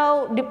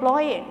about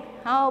deploying?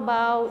 How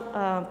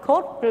about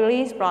code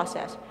release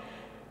process?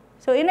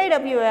 So in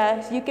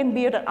AWS, you can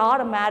build an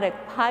automatic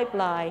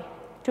pipeline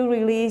to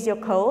release your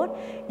code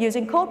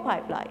using code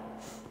pipeline.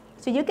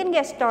 So you can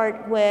get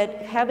started with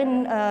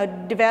having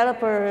a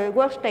developer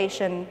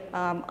workstation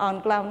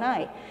on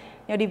Cloud9.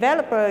 Your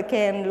developer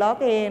can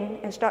log in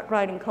and start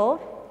writing code,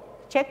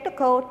 check the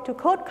code to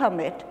code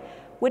commit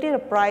within a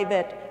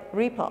private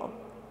repo.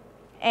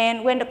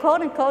 And when the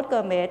code and code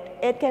commit,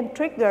 it can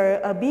trigger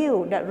a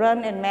build that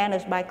runs and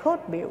managed by code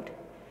build.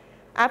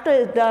 After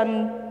it's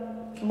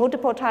done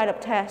multiple types of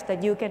tests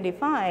that you can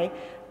define,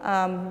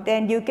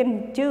 then you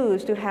can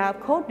choose to have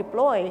code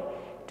deploy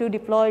to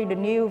deploy the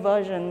new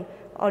version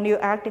or new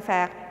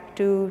artifact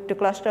to the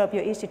cluster of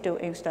your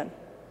EC2 instance.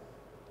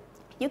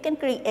 You can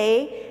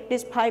create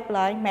this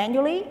pipeline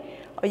manually,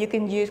 or you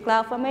can use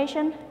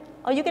CloudFormation,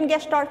 or you can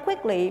get started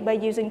quickly by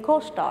using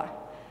CodeStar.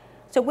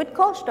 So with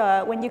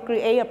CodeStar, when you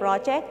create a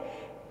project,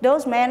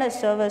 those managed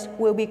servers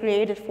will be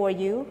created for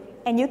you,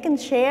 and you can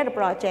share the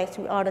projects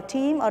with other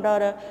team or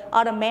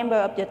other member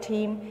of your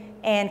team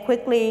and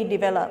quickly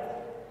develop.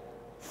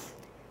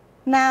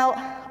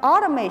 Now,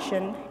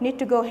 automation needs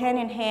to go hand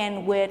in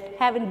hand with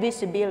having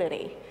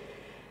visibility.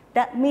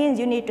 That means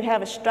you need to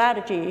have a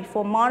strategy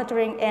for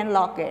monitoring and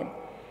logging.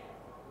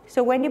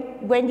 So when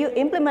you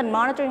implement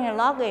monitoring and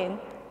logging,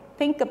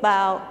 think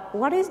about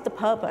what is the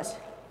purpose,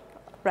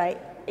 right?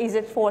 Is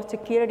it for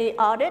security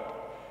audit?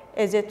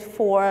 Is it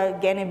for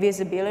gaining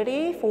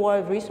visibility,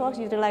 for resource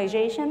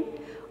utilization?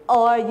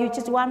 Or you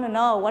just want to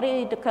know what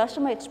is the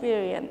customer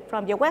experience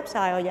from your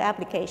website or your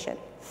application?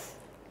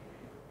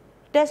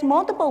 There's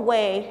multiple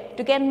ways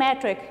to get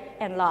metrics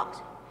and logs.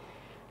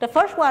 The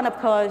first one, of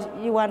course,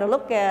 you want to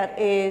look at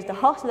is the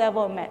host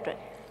level metric,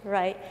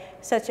 right?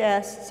 Such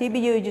as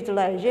CPU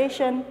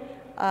utilization,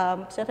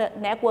 such as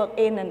network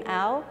in and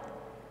out.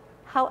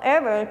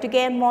 However, to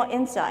gain more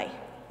insight,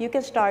 you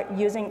can start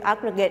using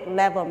aggregate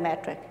level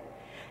metric.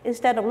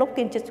 Instead of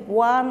looking just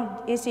one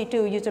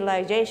EC2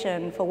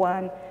 utilization for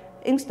one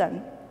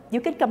instance,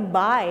 you can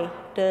combine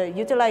the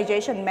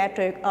utilization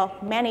metric of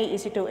many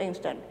EC2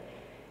 instances.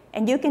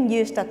 And you can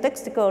use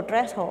statistical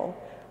threshold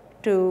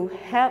to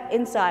have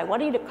insight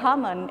what is the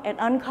common and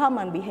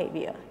uncommon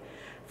behavior.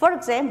 For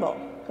example,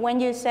 when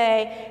you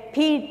say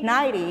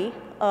P90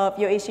 of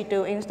your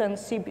EC2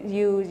 instance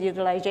CPU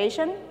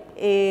utilization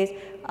is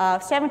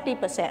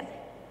 70%,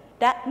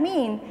 that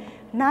means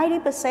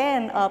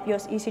 90% of your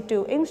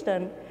EC2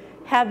 instance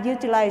have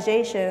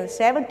utilization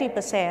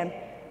 70%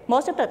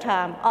 most of the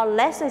time, or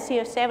less than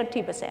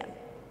 70%.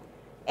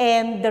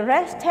 And the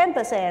rest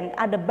 10%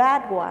 are the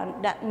bad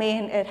one. That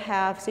means it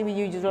have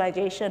CPU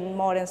utilization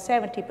more than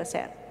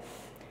 70%.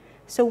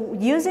 So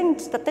using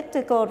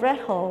statistical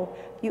threshold,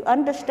 you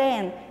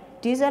understand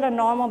these are the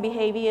normal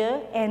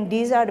behavior and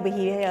these are the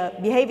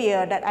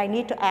behavior that I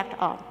need to act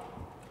on.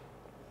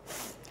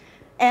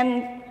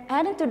 And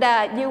adding to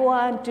that, you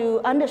want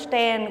to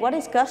understand what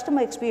is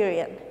customer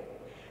experience.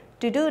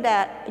 To do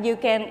that, you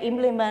can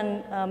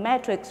implement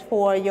metrics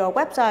for your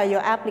website, your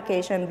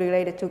application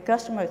related to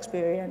customer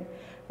experience.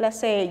 Let's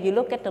say you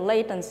look at the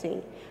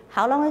latency,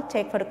 how long it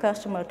takes for the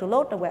customer to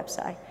load the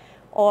website,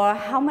 or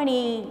how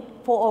many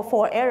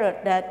 404 errors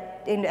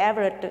that in the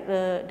average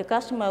the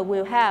customer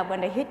will have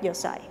when they hit your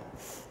site.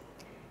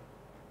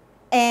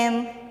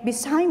 And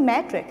besides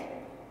metric,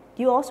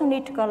 you also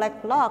need to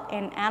collect log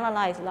and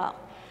analyze log.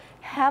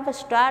 Have a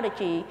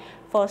strategy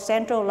for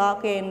central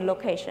login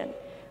location,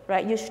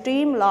 right? You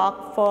stream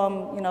log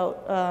from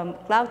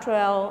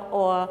CloudTrail,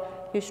 or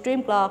you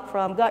stream log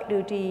from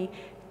GuardDuty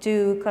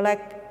to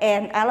collect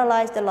and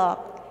analyze the log.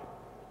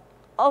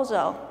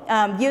 Also,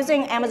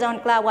 using Amazon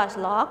CloudWatch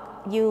log,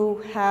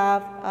 you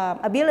have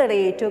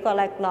ability to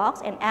collect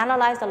logs and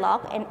analyze the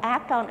log and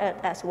act on it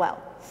as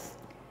well.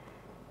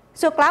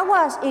 So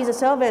CloudWatch is a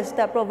service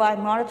that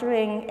provides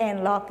monitoring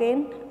and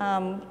logging.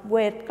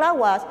 With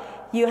CloudWatch,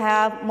 you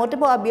have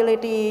multiple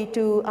ability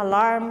to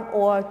alarm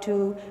or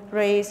to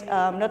raise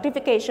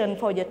notification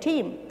for your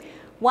team.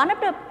 One of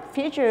the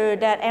features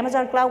that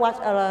Amazon CloudWatch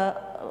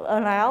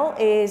allows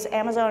is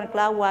Amazon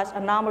CloudWatch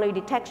anomaly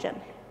detection.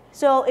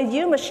 So it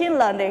uses machine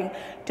learning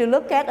to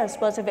look at a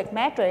specific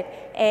metric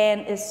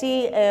and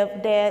see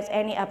if there's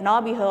any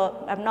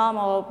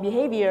abnormal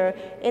behavior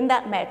in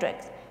that metric.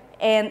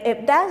 And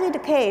if that is the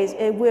case,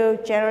 it will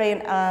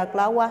generate a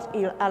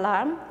CloudWatch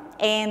alarm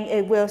and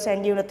it will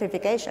send you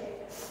notification.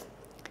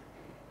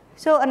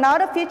 So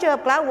another feature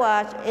of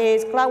CloudWatch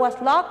is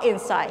CloudWatch Log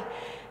Insight.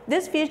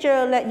 This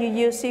feature lets you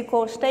use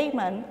SQL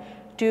statement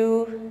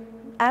to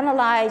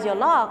analyze your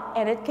log,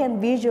 and it can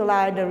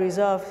visualize the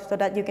results so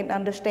that you can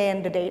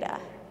understand the data.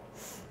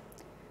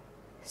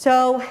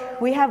 So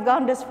we have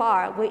gone this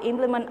far. We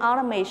implement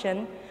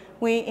automation.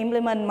 We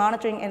implement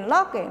monitoring and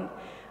logging.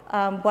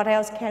 What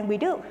else can we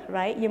do,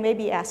 right? You may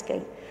be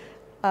asking.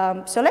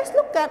 So let's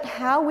look at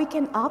how we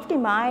can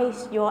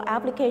optimize your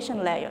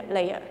application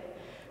layer.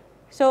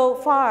 So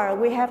far,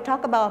 we have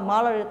talked about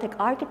monolithic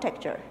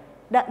architecture.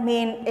 That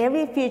means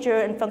every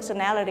feature and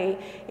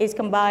functionality is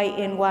combined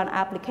in one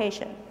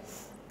application.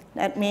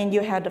 That means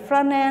you have the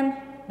front end,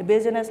 the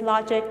business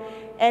logic,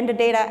 and the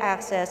data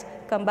access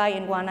combined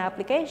in one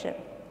application.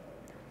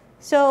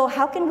 So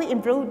how can we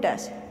improve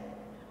this?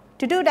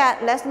 To do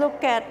that, let's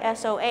look at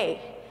SOA.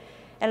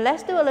 And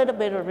let's do a little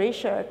bit of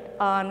research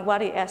on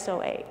what is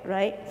SOA,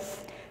 right?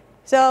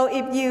 So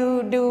if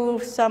you do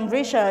some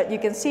research, you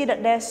can see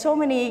that there's so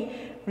many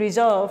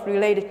results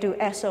related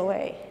to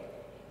SOA.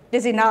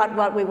 This is not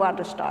what we want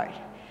to start.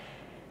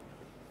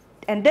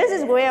 And this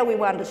is where we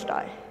want to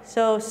start.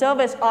 So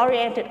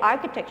service-oriented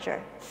architecture,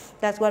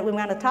 that's what we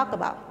want to talk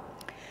about.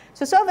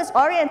 So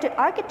service-oriented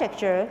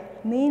architecture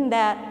means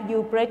that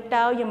you break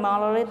down your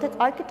monolithic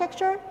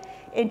architecture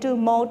into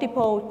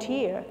multiple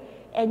tiers,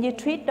 and you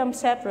treat them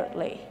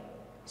separately.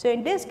 So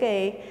in this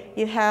case,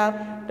 you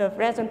have the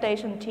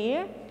presentation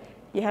tier,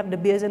 you have the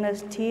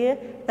business tier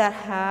that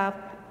have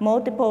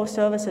multiple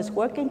services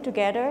working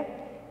together,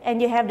 and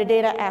you have the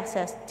data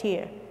access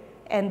tier.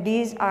 And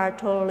these are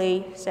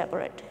totally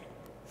separate.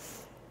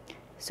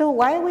 So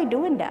why are we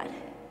doing that?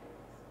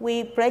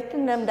 We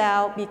breaking them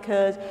down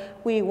because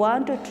we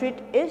want to treat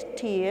each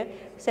tier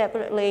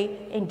separately,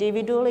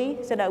 individually,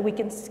 so that we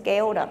can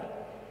scale them.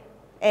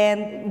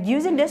 And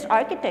using this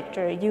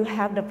architecture, you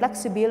have the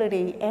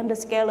flexibility and the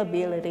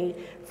scalability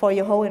for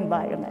your whole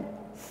environment.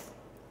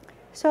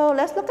 So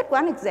let's look at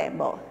one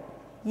example.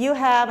 You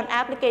have an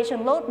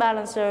application load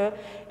balancer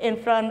in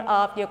front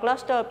of your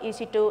cluster of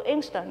EC2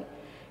 instance,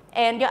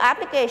 and your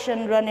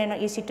application running on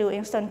EC2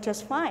 instance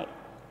just fine.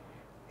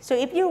 So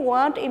if you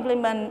want to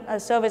implement a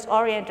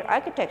service-oriented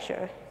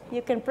architecture,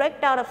 you can break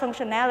down the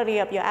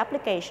functionality of your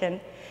application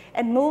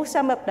and move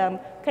some of them,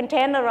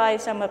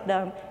 containerize some of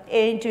them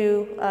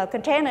into a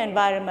container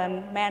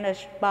environment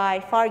managed by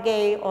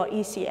Fargate or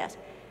ECS.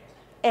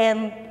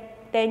 And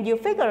then you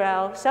figure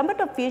out some of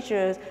the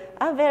features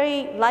are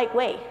very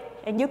lightweight,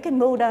 and you can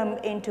move them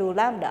into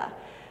Lambda.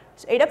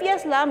 So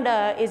AWS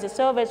Lambda is a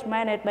service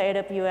managed by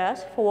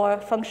AWS for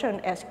function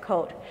as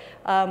code.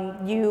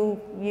 You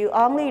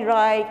only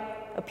write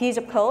a piece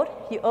of code,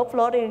 you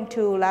upload it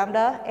into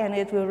Lambda, and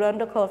it will run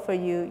the code for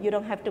you. You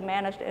don't have to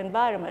manage the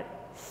environment.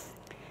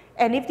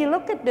 And if you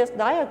look at this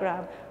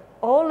diagram,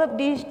 all of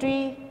these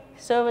three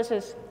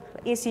services,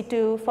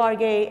 EC2,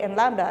 Fargate, and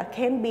Lambda,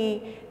 can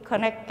be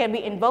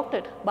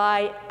invoked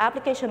by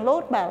application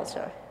load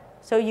balancer.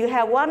 So you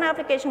have one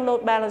application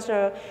load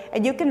balancer,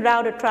 and you can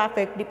route the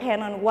traffic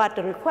depending on what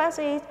the request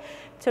is.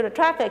 So the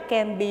traffic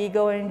can be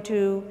going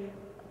to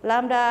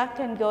Lambda,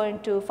 can go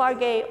into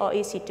Fargate or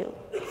EC2.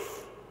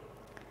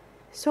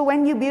 So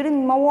when you're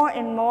building more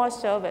and more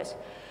service,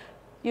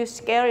 you're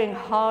scaling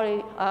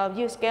horizontally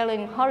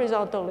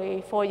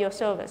for your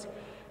service.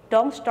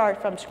 Don't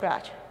start from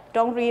scratch.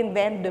 Don't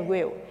reinvent the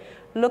wheel.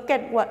 Look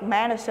at what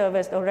managed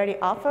service already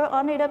offer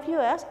on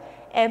AWS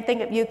and think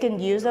if you can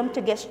use them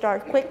to get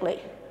started quickly.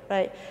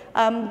 Right?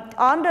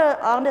 On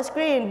the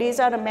screen,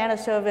 these are the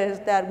managed service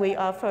that we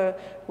offer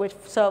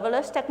with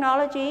serverless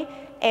technology.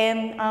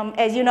 And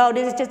as you know,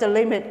 this is just a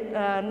limit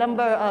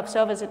number of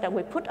services that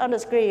we put on the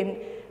screen.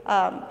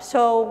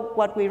 So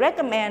what we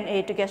recommend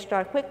is to get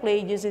started quickly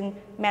using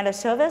managed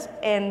service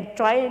and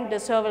trying the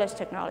serverless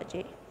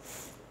technology.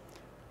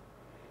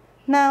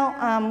 Now,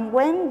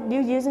 when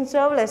you're using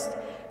serverless,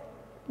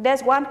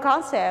 there's one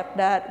concept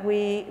that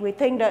we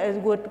think that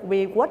would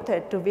be worth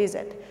it to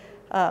visit,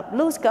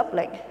 loose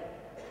coupling.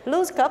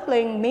 Loose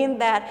coupling means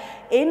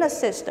that in a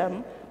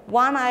system,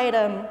 one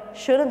item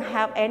shouldn't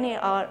have any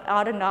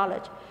other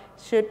knowledge,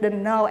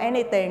 shouldn't know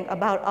anything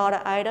about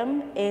other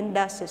items in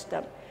that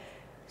system.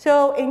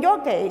 So in your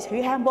case,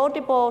 you have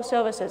multiple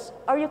services,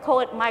 or you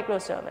call it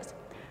microservice.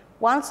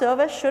 One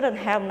service shouldn't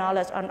have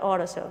knowledge on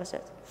other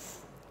services.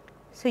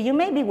 So you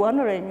may be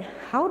wondering,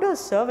 how does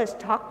service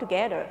talk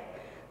together,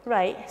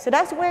 right? So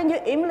that's when you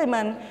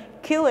implement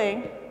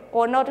queuing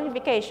or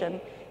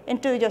notification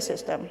into your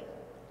system.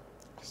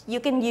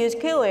 You can use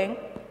queuing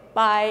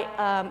by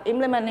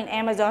implementing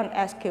Amazon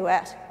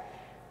SQS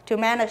to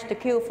manage the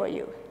queue for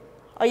you.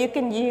 Or you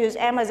can use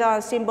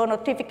Amazon Symbol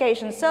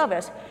Notification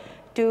Service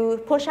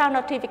to push out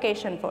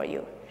notification for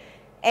you.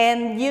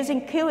 And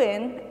using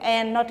queuing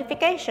and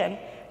notification,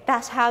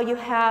 that's how you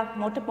have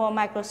multiple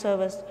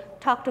microservices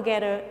talk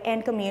together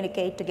and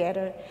communicate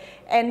together.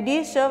 And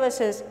these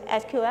services,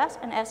 SQS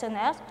and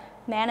SNS,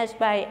 managed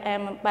by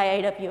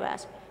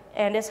AWS.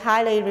 And it's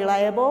highly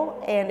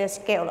reliable and it's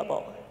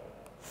scalable.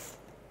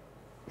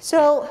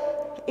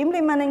 So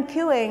implementing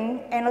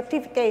queuing and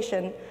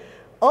notification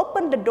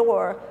opened the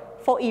door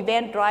for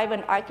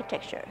event-driven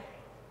architecture.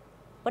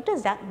 What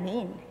does that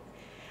mean?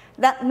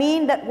 That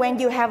means that when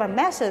you have a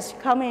message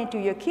coming into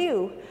your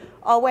queue,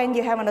 or when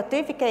you have a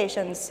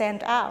notification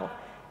sent out,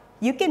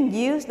 you can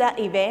use that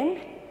event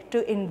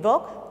to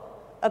invoke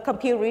a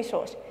compute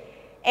resource.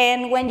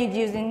 And when you're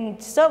using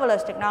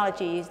serverless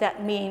technologies,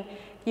 that means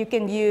you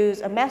can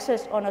use a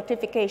message or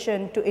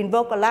notification to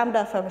invoke a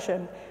Lambda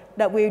function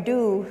that will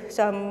do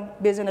some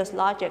business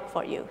logic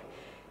for you.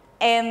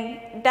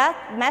 And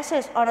that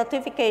message or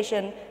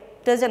notification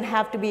doesn't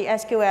have to be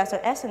SQS or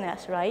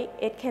SNS, right?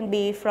 It can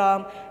be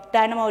from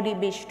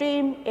DynamoDB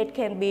Stream, it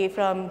can be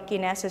from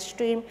Kinesis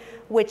Stream,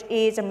 which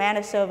is a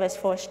managed service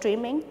for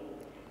streaming.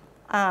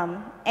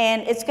 And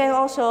it can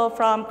also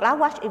from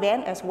CloudWatch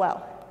event as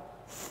well.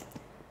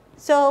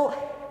 So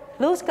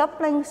loose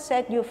coupling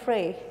set you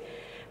free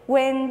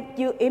when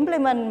you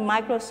implement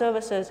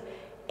microservices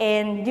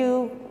and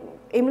you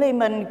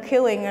implement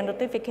queuing and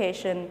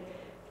notification,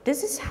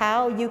 this is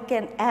how you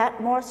can add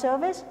more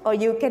service, or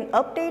you can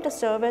update a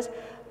service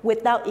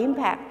without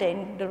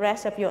impacting the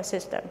rest of your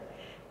system.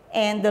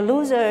 And the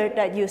looser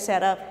that you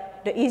set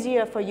up, the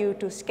easier for you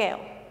to scale.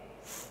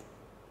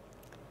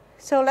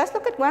 So let's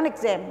look at one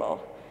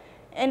example.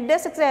 In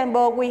this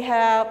example, we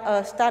have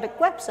a static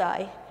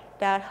website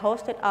that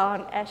hosted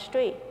on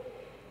S3.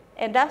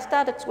 And that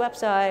static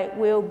website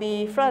will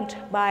be fronted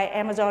by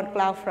Amazon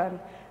CloudFront,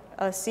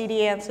 a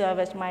CDN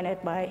service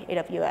managed by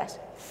AWS.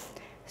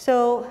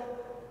 So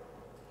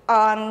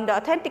on the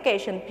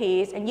authentication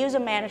piece and user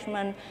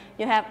management,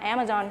 you have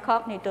Amazon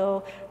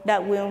Cognito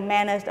that will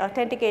manage the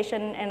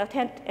authentication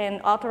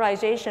and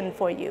authorization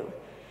for you.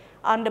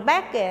 On the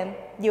back end,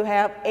 you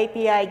have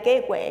API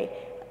Gateway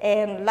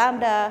and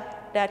Lambda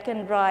that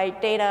can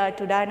write data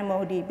to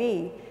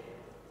DynamoDB.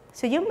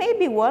 So you may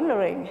be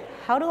wondering,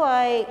 how do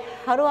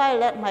I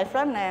let my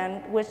front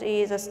end, which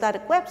is a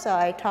static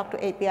website, talk to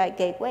API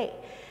Gateway?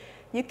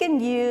 You can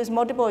use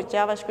multiple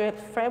JavaScript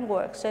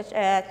frameworks such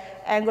as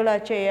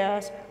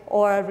AngularJS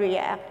or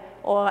React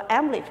or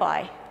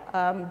Amplify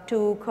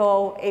to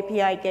call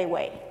API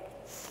Gateway.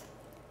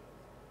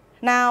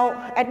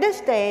 Now, at this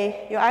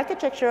stage, your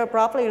architecture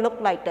probably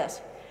looks like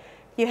this.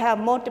 You have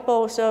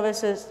multiple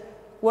services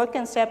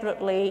working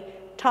separately,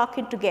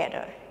 talking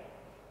together.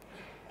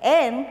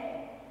 And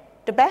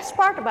the best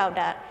part about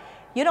that,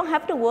 you don't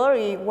have to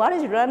worry what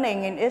is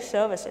running in each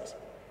services.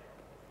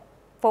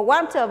 For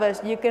one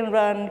service, you can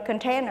run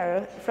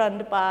container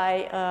fronted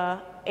by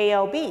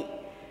ALB.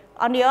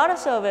 On the other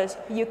service,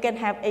 you can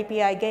have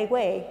API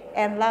Gateway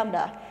and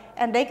Lambda,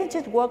 and they can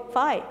just work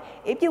fine.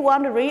 If you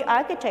want to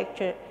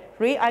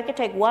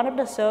re-architect one of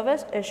the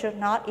servers, it should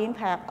not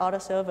impact other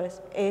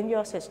servers in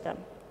your system.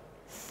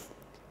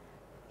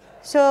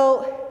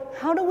 So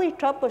how do we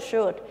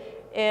troubleshoot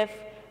if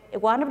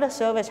one of the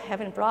servers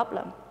having a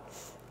problem?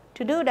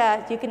 To do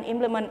that, you can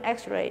implement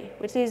X-Ray,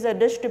 which is a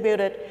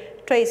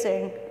distributed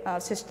tracing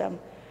system.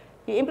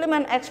 You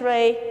implement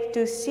X-Ray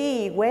to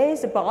see where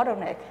is the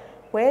bottleneck,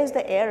 where is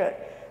the error,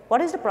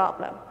 what is the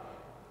problem.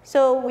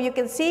 So you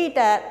can see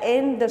that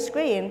in the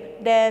screen,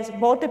 there's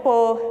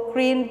multiple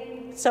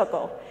green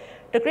circles.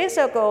 The green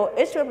circle,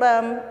 each of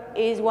them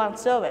is one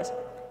service,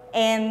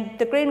 and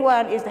the green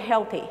one is the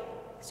healthy.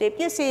 So if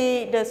you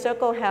see the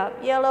circle have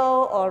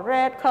yellow or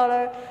red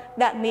color,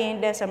 that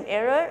means there's some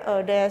error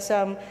or there's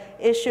some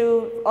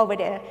issue over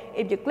there.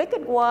 If you click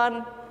at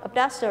one of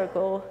that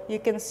circle, you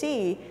can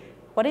see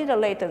what is the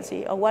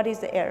latency or what is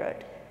the error.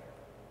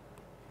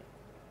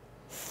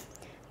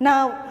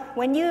 Now,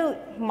 when you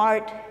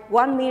mark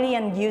 1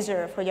 million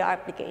users for your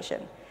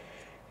application,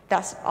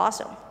 that's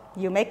awesome.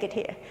 You make it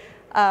here.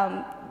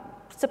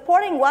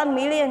 Supporting 1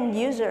 million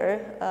users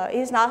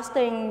is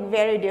nothing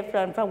very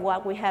different from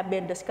what we have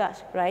been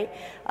discussed, right?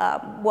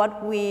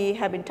 What we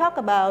have been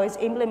talking about is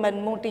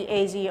implement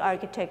multi-AZ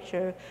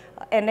architecture,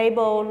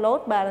 enable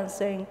load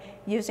balancing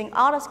using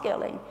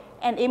auto-scaling,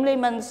 and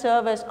implement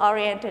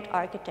service-oriented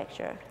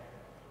architecture.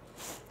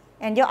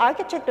 And your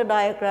architecture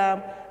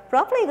diagram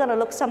probably going to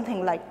look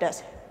something like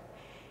this.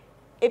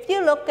 If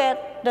you look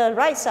at the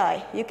right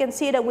side, you can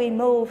see that we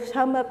move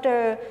some of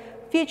the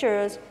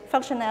features,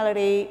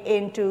 functionality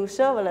into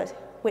serverless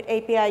with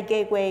API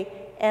Gateway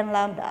and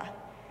Lambda.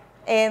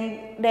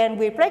 And then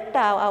we break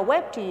down our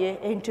web tier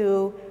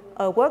into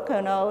a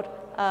worker node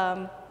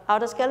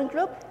auto-scaling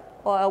group,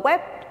 or a web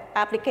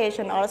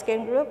application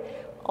auto-scaling group,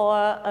 or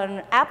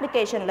an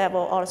application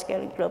level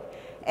auto-scaling group.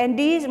 And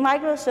these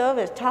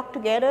microservices talk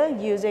together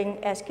using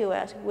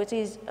SQS, which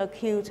is a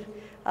queue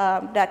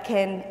that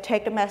can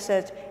take the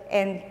message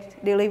and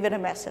deliver the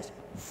message.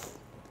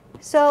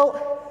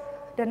 So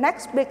the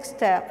next big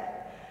step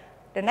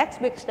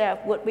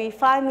would be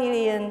 5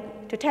 million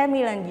to 10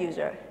 million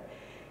users.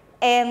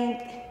 And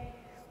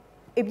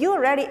if you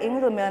already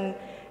implement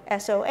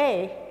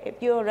SOA, if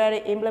you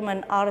already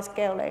implement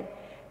auto-scaling,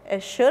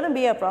 it shouldn't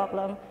be a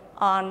problem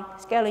on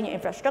scaling your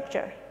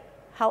infrastructure.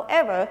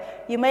 However,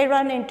 you may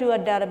run into a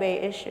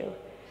database issue,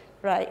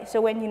 right?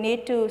 So when you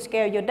need to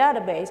scale your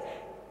database,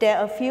 there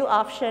are a few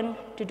options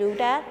to do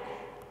that.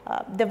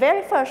 The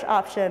very first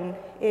option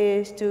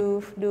is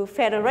to do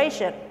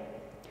federation.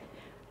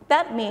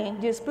 That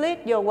means you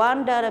split your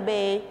one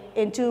database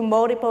into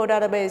multiple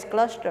database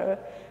clusters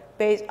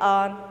based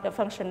on the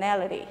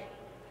functionality.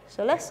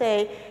 So let's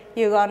say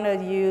you're going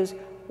to use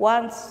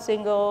one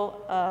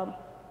single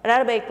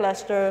database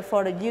cluster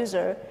for the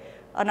user,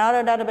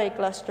 another database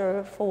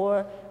cluster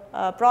for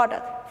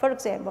product, for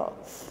example.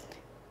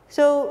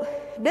 So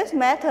this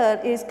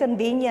method is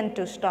convenient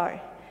to start.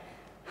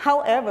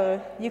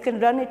 However, you can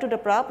run into the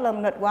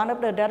problem that one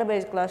of the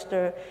database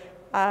clusters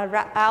are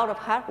out of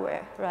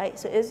hardware, right?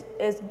 So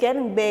it's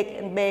getting big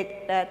and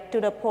big that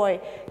to the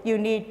point you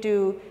need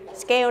to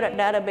scale that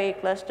database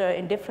cluster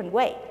in different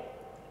way.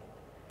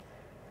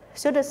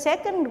 So the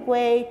second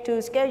way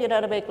to scale your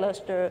database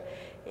cluster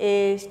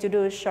is to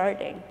do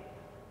sharding.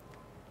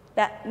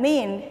 That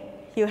means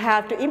You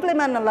have to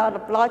implement a lot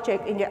of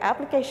logic in your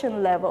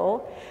application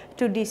level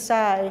to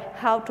decide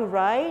how to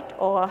write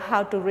or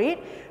how to read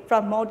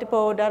from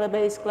multiple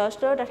database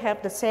clusters that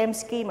have the same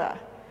schema.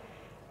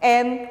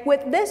 And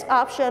with this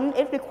option,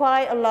 it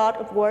requires a lot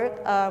of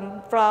work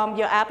from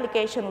your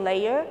application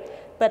layer,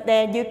 but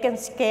then you can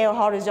scale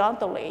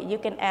horizontally. You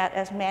can add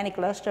as many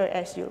clusters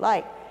as you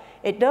like.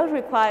 It does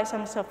require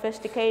some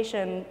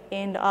sophistication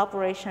in the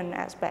operation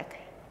aspect.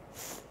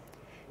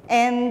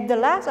 And the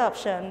last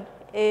option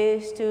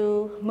is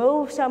to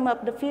move some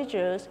of the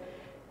features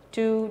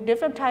to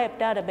different type of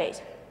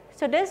database.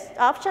 So this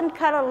option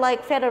kind of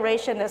like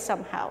federation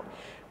somehow.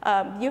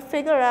 You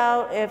figure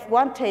out if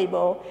one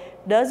table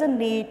doesn't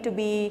need to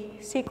be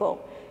SQL,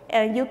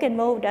 and you can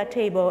move that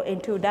table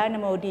into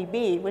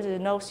DynamoDB, which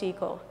is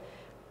NoSQL.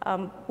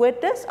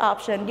 With this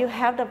option, you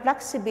have the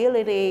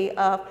flexibility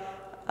of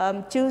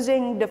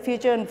choosing the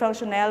feature and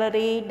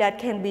functionality that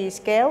can be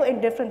scaled in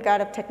different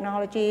kind of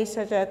technologies,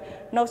 such as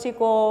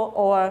NoSQL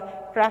or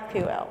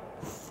GraphQL.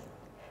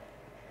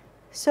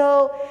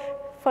 So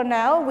for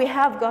now, we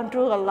have gone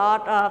through a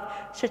lot of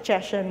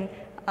suggestions.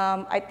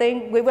 I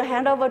think we will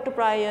hand over to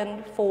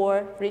Brian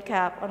for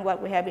recap on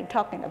what we have been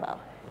talking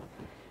about.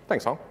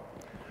 Thanks, Hong.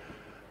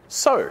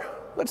 So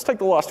let's take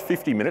the last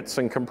 50 minutes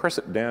and compress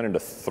it down into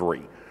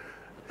 3.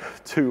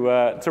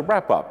 To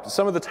wrap up,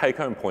 some of the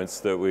take-home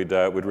points that we'd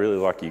really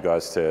like you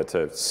guys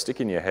to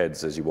stick in your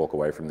heads as you walk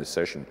away from this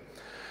session.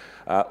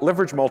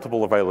 Leverage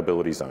multiple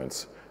availability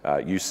zones.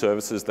 Use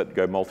services that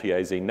go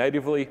multi-AZ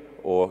natively,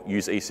 or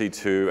use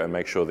EC2 and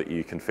make sure that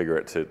you configure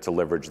it to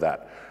leverage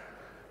that.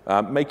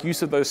 Make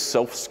use of those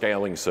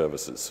self-scaling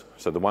services,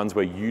 so the ones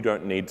where you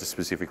don't need to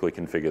specifically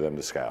configure them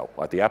to scale,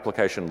 like the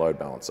application load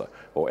balancer,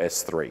 or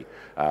S3,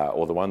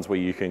 or the ones where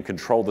you can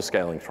control the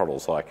scaling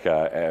throttles, like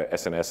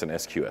SNS and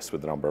SQS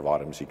with the number of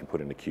items you can put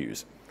into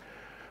queues.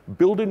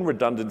 Build in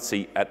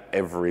redundancy at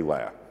every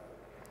layer.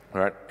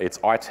 All right? It's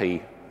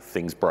IT,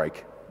 things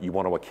break. You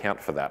want to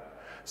account for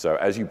that. So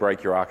as you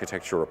break your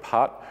architecture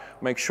apart,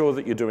 make sure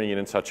that you're doing it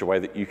in such a way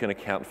that you can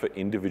account for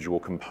individual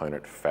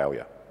component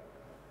failure.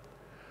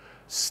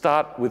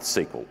 Start with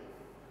SQL.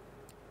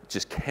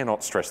 Just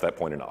cannot stress that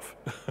point enough.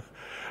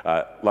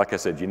 Like I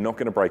said, you're not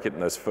going to break it in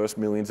those first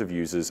millions of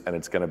users, and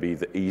it's going to be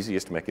the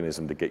easiest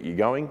mechanism to get you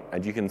going,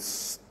 and you can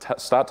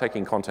start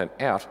taking content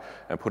out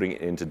and putting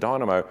it into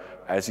Dynamo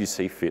as you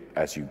see fit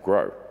as you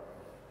grow.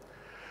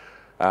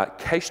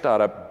 Cache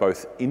data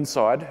both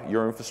inside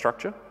your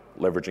infrastructure,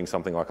 leveraging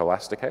something like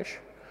Elasticache,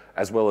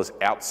 as well as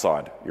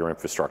outside your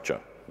infrastructure,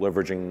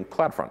 leveraging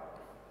CloudFront.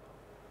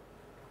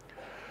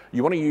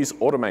 You want to use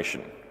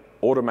automation.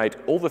 Automate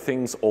all the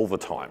things all the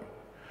time.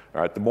 All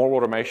right, the more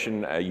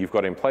automation you've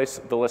got in place,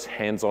 the less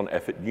hands-on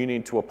effort you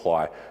need to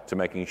apply to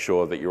making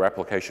sure that your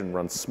application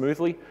runs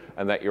smoothly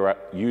and that your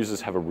users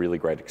have a really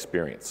great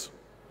experience.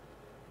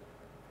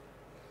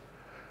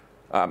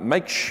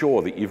 Make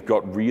sure that you've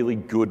got really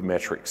good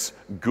metrics,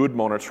 good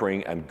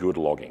monitoring, and good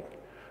logging,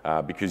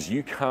 because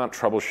you can't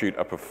troubleshoot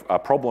a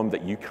problem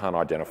that you can't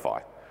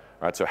identify.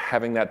 Right, so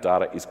having that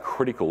data is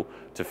critical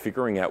to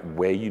figuring out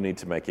where you need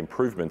to make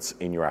improvements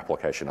in your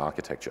application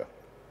architecture.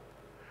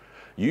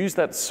 Use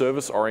that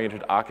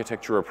service-oriented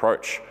architecture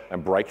approach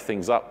and break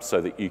things up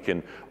so that you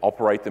can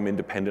operate them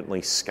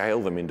independently,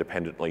 scale them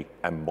independently,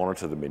 and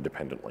monitor them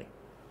independently.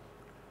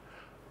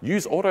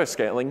 Use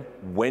auto-scaling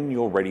when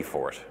you're ready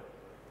for it.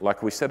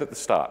 Like we said at the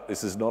start,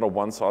 this is not a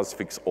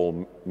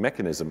one-size-fits-all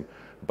mechanism,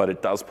 but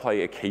it does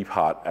play a key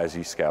part as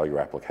you scale your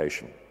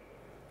application.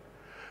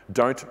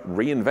 Don't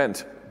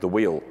reinvent the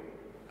wheel.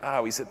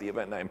 We said the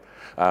event name.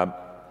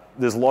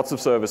 There's lots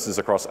of services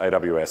across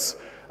AWS.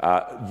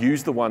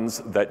 Use the ones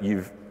that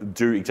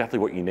do exactly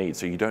what you need,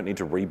 so you don't need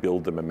to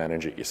rebuild them and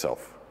manage it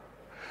yourself.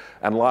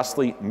 And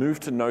lastly, move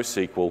to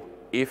NoSQL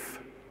if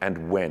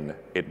and when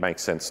it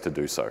makes sense to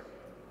do so.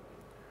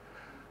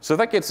 So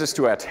that gets us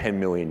to our 10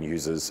 million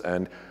users.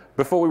 And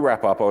before we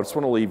wrap up, I just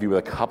want to leave you with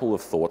a couple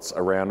of thoughts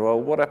around, well,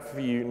 what if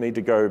you need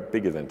to go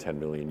bigger than 10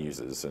 million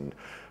users and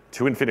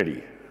to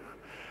infinity?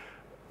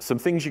 Some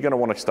things you're going to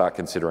want to start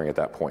considering at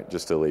that point,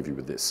 just to leave you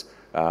with this.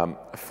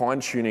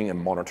 Fine-tuning and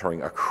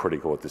monitoring are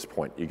critical at this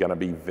point. You're going to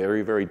be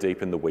very, very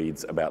deep in the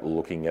weeds about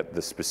looking at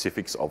the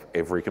specifics of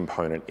every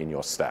component in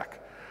your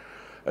stack.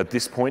 At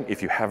this point,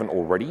 if you haven't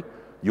already,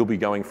 you'll be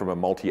going from a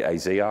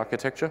multi-AZ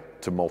architecture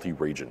to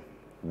multi-region.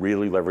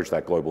 Really leverage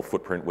that global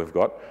footprint we've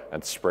got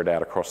and spread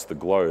out across the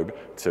globe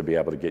to be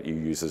able to get your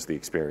users the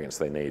experience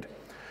they need.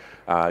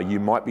 You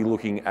might be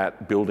looking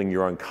at building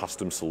your own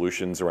custom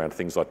solutions around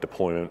things like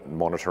deployment,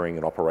 monitoring,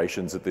 and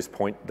operations at this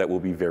point that will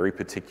be very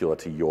particular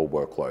to your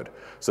workload.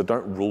 So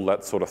don't rule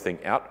that sort of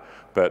thing out,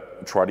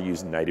 but try to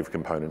use native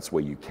components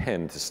where you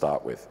can to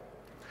start with.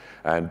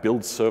 And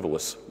build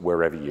serverless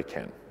wherever you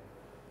can.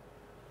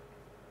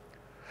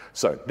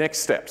 So next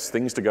steps,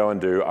 things to go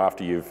and do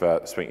after you've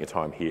spent your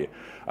time here.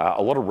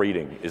 A lot of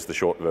reading is the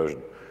short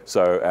version.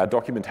 So our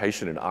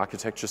documentation and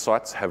architecture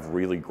sites have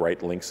really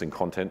great links and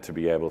content to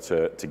be able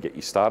to get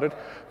you started.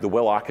 The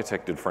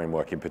Well-Architected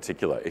framework in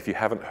particular, if you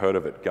haven't heard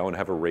of it, go and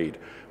have a read.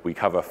 We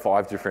cover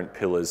 5 different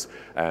pillars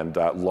and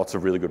lots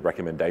of really good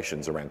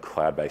recommendations around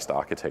cloud-based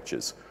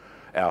architectures.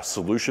 Our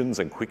solutions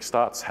and quick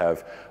starts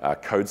have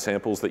code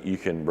samples that you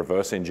can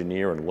reverse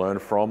engineer and learn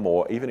from,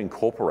 or even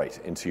incorporate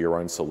into your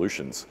own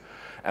solutions.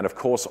 And of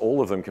course,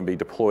 all of them can be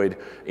deployed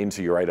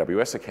into your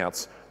AWS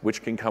accounts,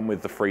 which can come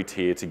with the free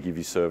tier to give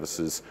you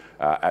services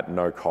at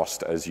no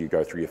cost as you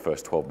go through your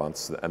first 12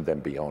 months and then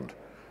beyond.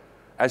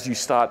 As you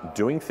start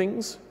doing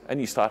things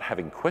and you start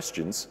having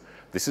questions,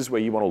 this is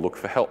where you want to look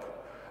for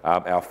help.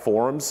 Our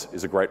forums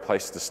is a great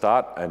place to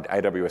start, and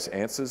AWS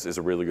Answers is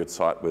a really good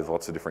site with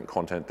lots of different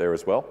content there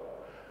as well.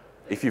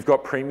 If you've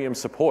got premium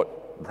support,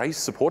 raise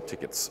support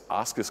tickets,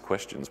 ask us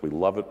questions. We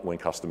love it when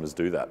customers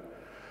do that.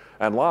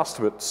 And last,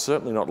 but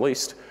certainly not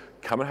least,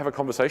 come and have a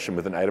conversation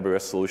with an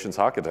AWS solutions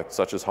architect,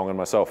 such as Hong and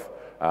myself.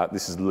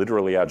 This is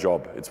literally our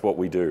job. It's what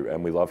we do,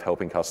 and we love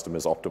helping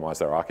customers optimize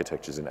their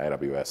architectures in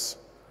AWS.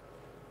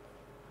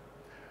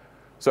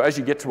 So as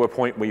you get to a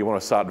point where you want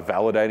to start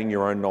validating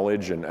your own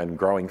knowledge and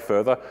growing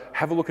further,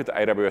 have a look at the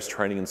AWS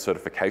training and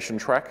certification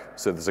track.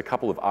 So there's a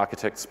couple of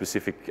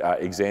architect-specific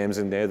exams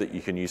in there that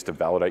you can use to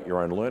validate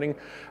your own learning,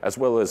 as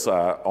well as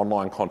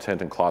online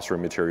content and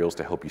classroom materials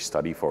to help you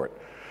study for it.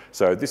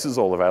 So this is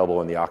all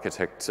available in the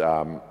architect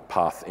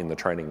path in the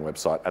training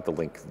website at the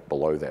link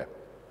below there.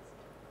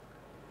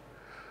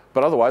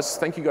 But otherwise,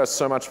 thank you guys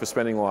so much for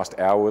spending the last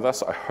hour with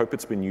us. I hope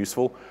it's been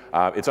useful.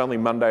 It's only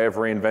Monday of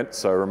reInvent,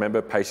 so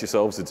remember, pace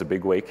yourselves, it's a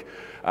big week.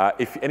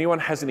 If anyone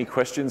has any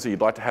questions or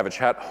you'd like to have a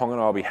chat, Hong and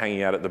I will be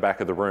hanging out at the back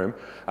of the room.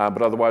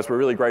 But otherwise, we're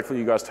really grateful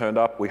you guys turned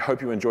up. We hope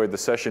you enjoyed the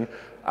session.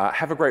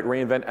 Have a great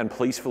reInvent, and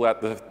please fill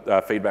out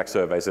the feedback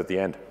surveys at the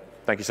end.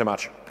 Thank you so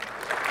much.